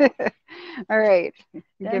 All right.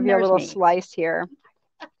 Give you a little slice here.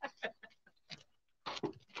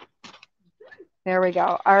 There we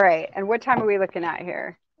go. All right. And what time are we looking at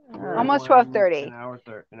here? Almost 12:30.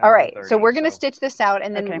 All right, so we're going to stitch this out,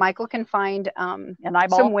 and then Michael can find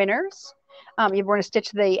some winners. You're going to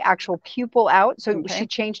stitch the actual pupil out. So she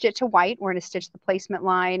changed it to white. We're going to stitch the placement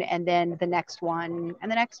line, and then the next one,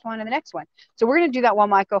 and the next one, and the next one. So we're going to do that while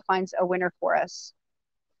Michael finds a winner for us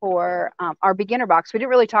for our beginner box. We didn't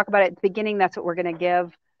really talk about it at the beginning. That's what we're going to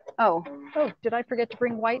give. Oh, did I forget to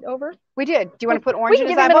bring white over? We did. Do you want to put orange in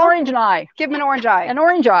his eyeball? Give him an orange eye. Give him an orange eye. An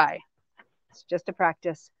orange eye. It's just a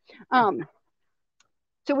practice.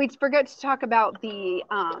 So we forgot to talk about the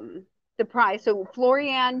prize. So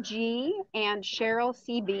Florianne G and Cheryl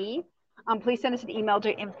CB please send us an email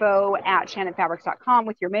to info@shannonfabrics.com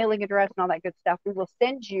with your mailing address and all that good stuff. We will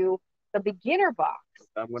send you the beginner box.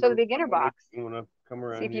 So the beginner box. You want to come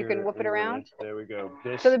around? See if you can whip it around. There we go.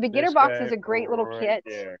 So the beginner box is a great little kit.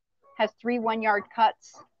 Has 3 1-yard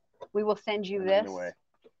cuts. We will send you this,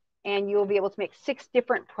 and you will be able to make 6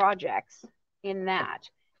 different projects in that.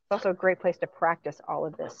 It's also a great place to practice all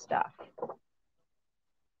of this stuff.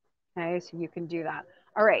 Okay, so you can do that.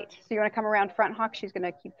 All right, so you want to come around front, Hawk? She's going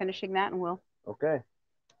to keep finishing that, and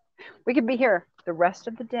we could be here the rest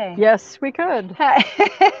of the day. Yes, we could.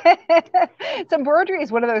 So embroidery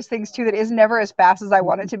is one of those things too that is never as fast as I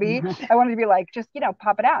want it to be. I want it to be like, just,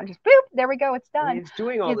 pop it out and just boop, there we go, it's done. It's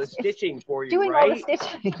doing all the stitching for you, doing all the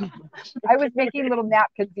stitching. I was making little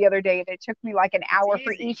napkins the other day, and it took me like an hour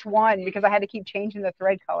for each one because I had to keep changing the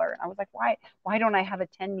thread color. I was like, why don't I have a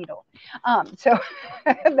 10 needle? So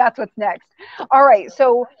that's what's next. All right,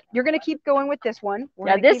 so you're going to keep going with this one.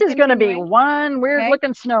 This is going to be one weird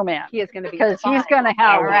looking snowman. He is going to be because he's going to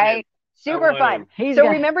have super fun. So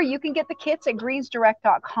remember, you can get the kits at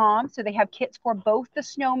greensdirect.com. So they have kits for both the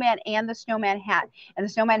snowman and the snowman hat, and the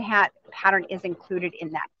snowman hat pattern is included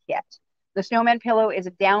in that kit. The snowman pillow is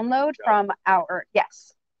a download from our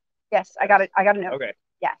yes, I got it. I got a note. Okay.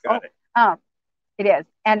 Yes. Got it. It is,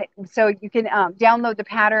 and so you can download the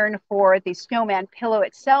pattern for the snowman pillow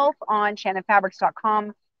itself on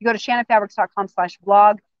shannonfabrics.com. You go to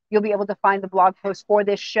shannonfabrics.com/blog. You'll be able to find the blog post for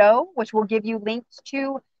this show, which will give you links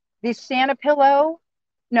to the Santa pillow.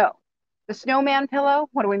 No, the snowman pillow.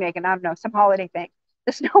 What are we making? I don't know. Some holiday thing.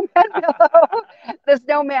 The snowman pillow, the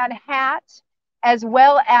snowman hat, as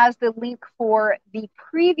well as the link for the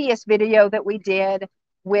previous video that we did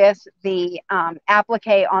with the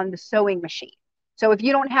applique on the sewing machine. So if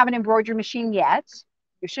you don't have an embroidery machine yet,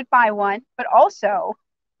 you should buy one. But also,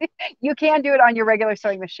 you can do it on your regular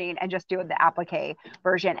sewing machine and just do it the applique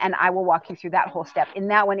version. And I will walk you through that whole step in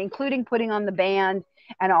that one, including putting on the band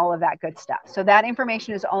and all of that good stuff. So that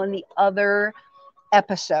information is all in the other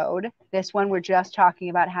episode. This one, we're just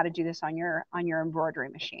talking about how to do this on your embroidery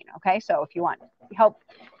machine. Okay, so if you want help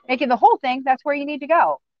making the whole thing, that's where you need to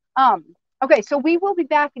go. Okay, so we will be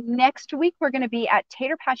back next week. We're going to be at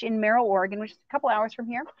Tater Patch in Merrill, Oregon, which is a couple hours from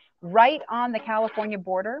here, right on the California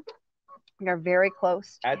border. We are very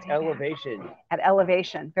close. At elevation. At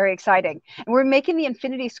elevation. Very exciting. And we're making the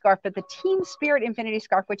infinity scarf, but the Team Spirit infinity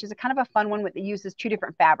scarf, which is a kind of a fun one that uses 2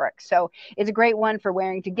 different fabrics. So it's a great one for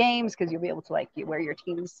wearing to games because you'll be able to wear your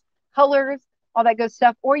team's colors, all that good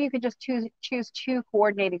stuff. Or you could just choose 2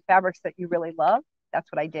 coordinating fabrics that you really love.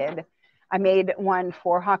 That's what I did. I made one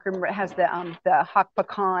for Hawker. It has the Hawk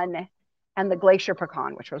Pecan and the Glacier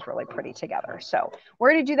Pecan, which was really pretty together. So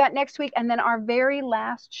we're going to do that next week. And then our very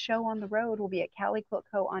last show on the road will be at Cali Quilt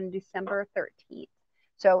Co. on December 13th.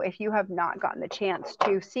 So if you have not gotten the chance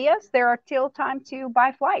to see us, there are still time to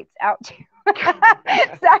buy flights out to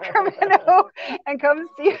Sacramento and come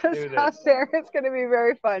see us out there. It's going to be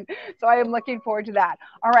very fun. So I am looking forward to that.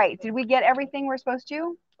 All right. Did we get everything we're supposed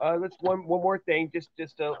to? That's one more thing.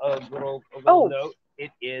 Just a little note.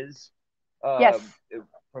 It is yes.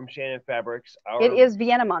 From Shannon Fabrics. It is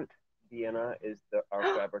Vienna month. Vienna is our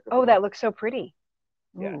fabric. That looks so pretty.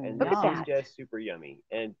 Yeah, and this is just super yummy.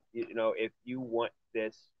 And if you want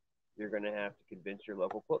this, you're going to have to convince your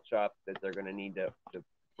local quilt shop that they're going to need to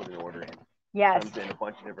put an order in. Yes. It comes in a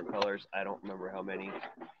bunch of different colors. I don't remember how many,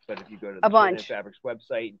 but if you go to the Shannon Fabrics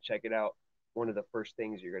website and check it out, one of the first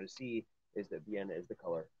things you're going to see is that Vienna is the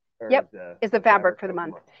color. Yep, is the fabric for the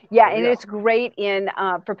month. Yeah, and it's great in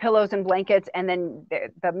for pillows and blankets, and then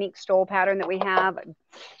the mink stole pattern that we have,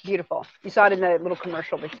 beautiful. You saw it in the little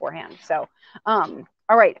commercial beforehand. So, all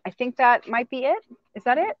right, I think that might be it. Is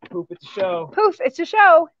that it? Poof, it's a show. Poof, it's a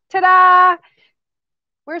show. Ta-da!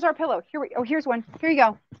 Where's our pillow? Here's one. Here you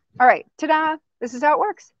go. All right, ta-da! This is how it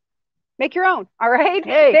works. Make your own. All right.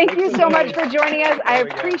 Hey, thank you so much for joining us. I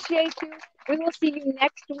appreciate you. We will see you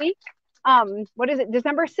next week. What is it?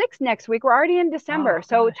 December 6th next week. We're already in December.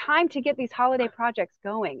 So time to get these holiday projects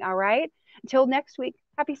going. All right. Until next week.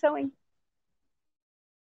 Happy sewing.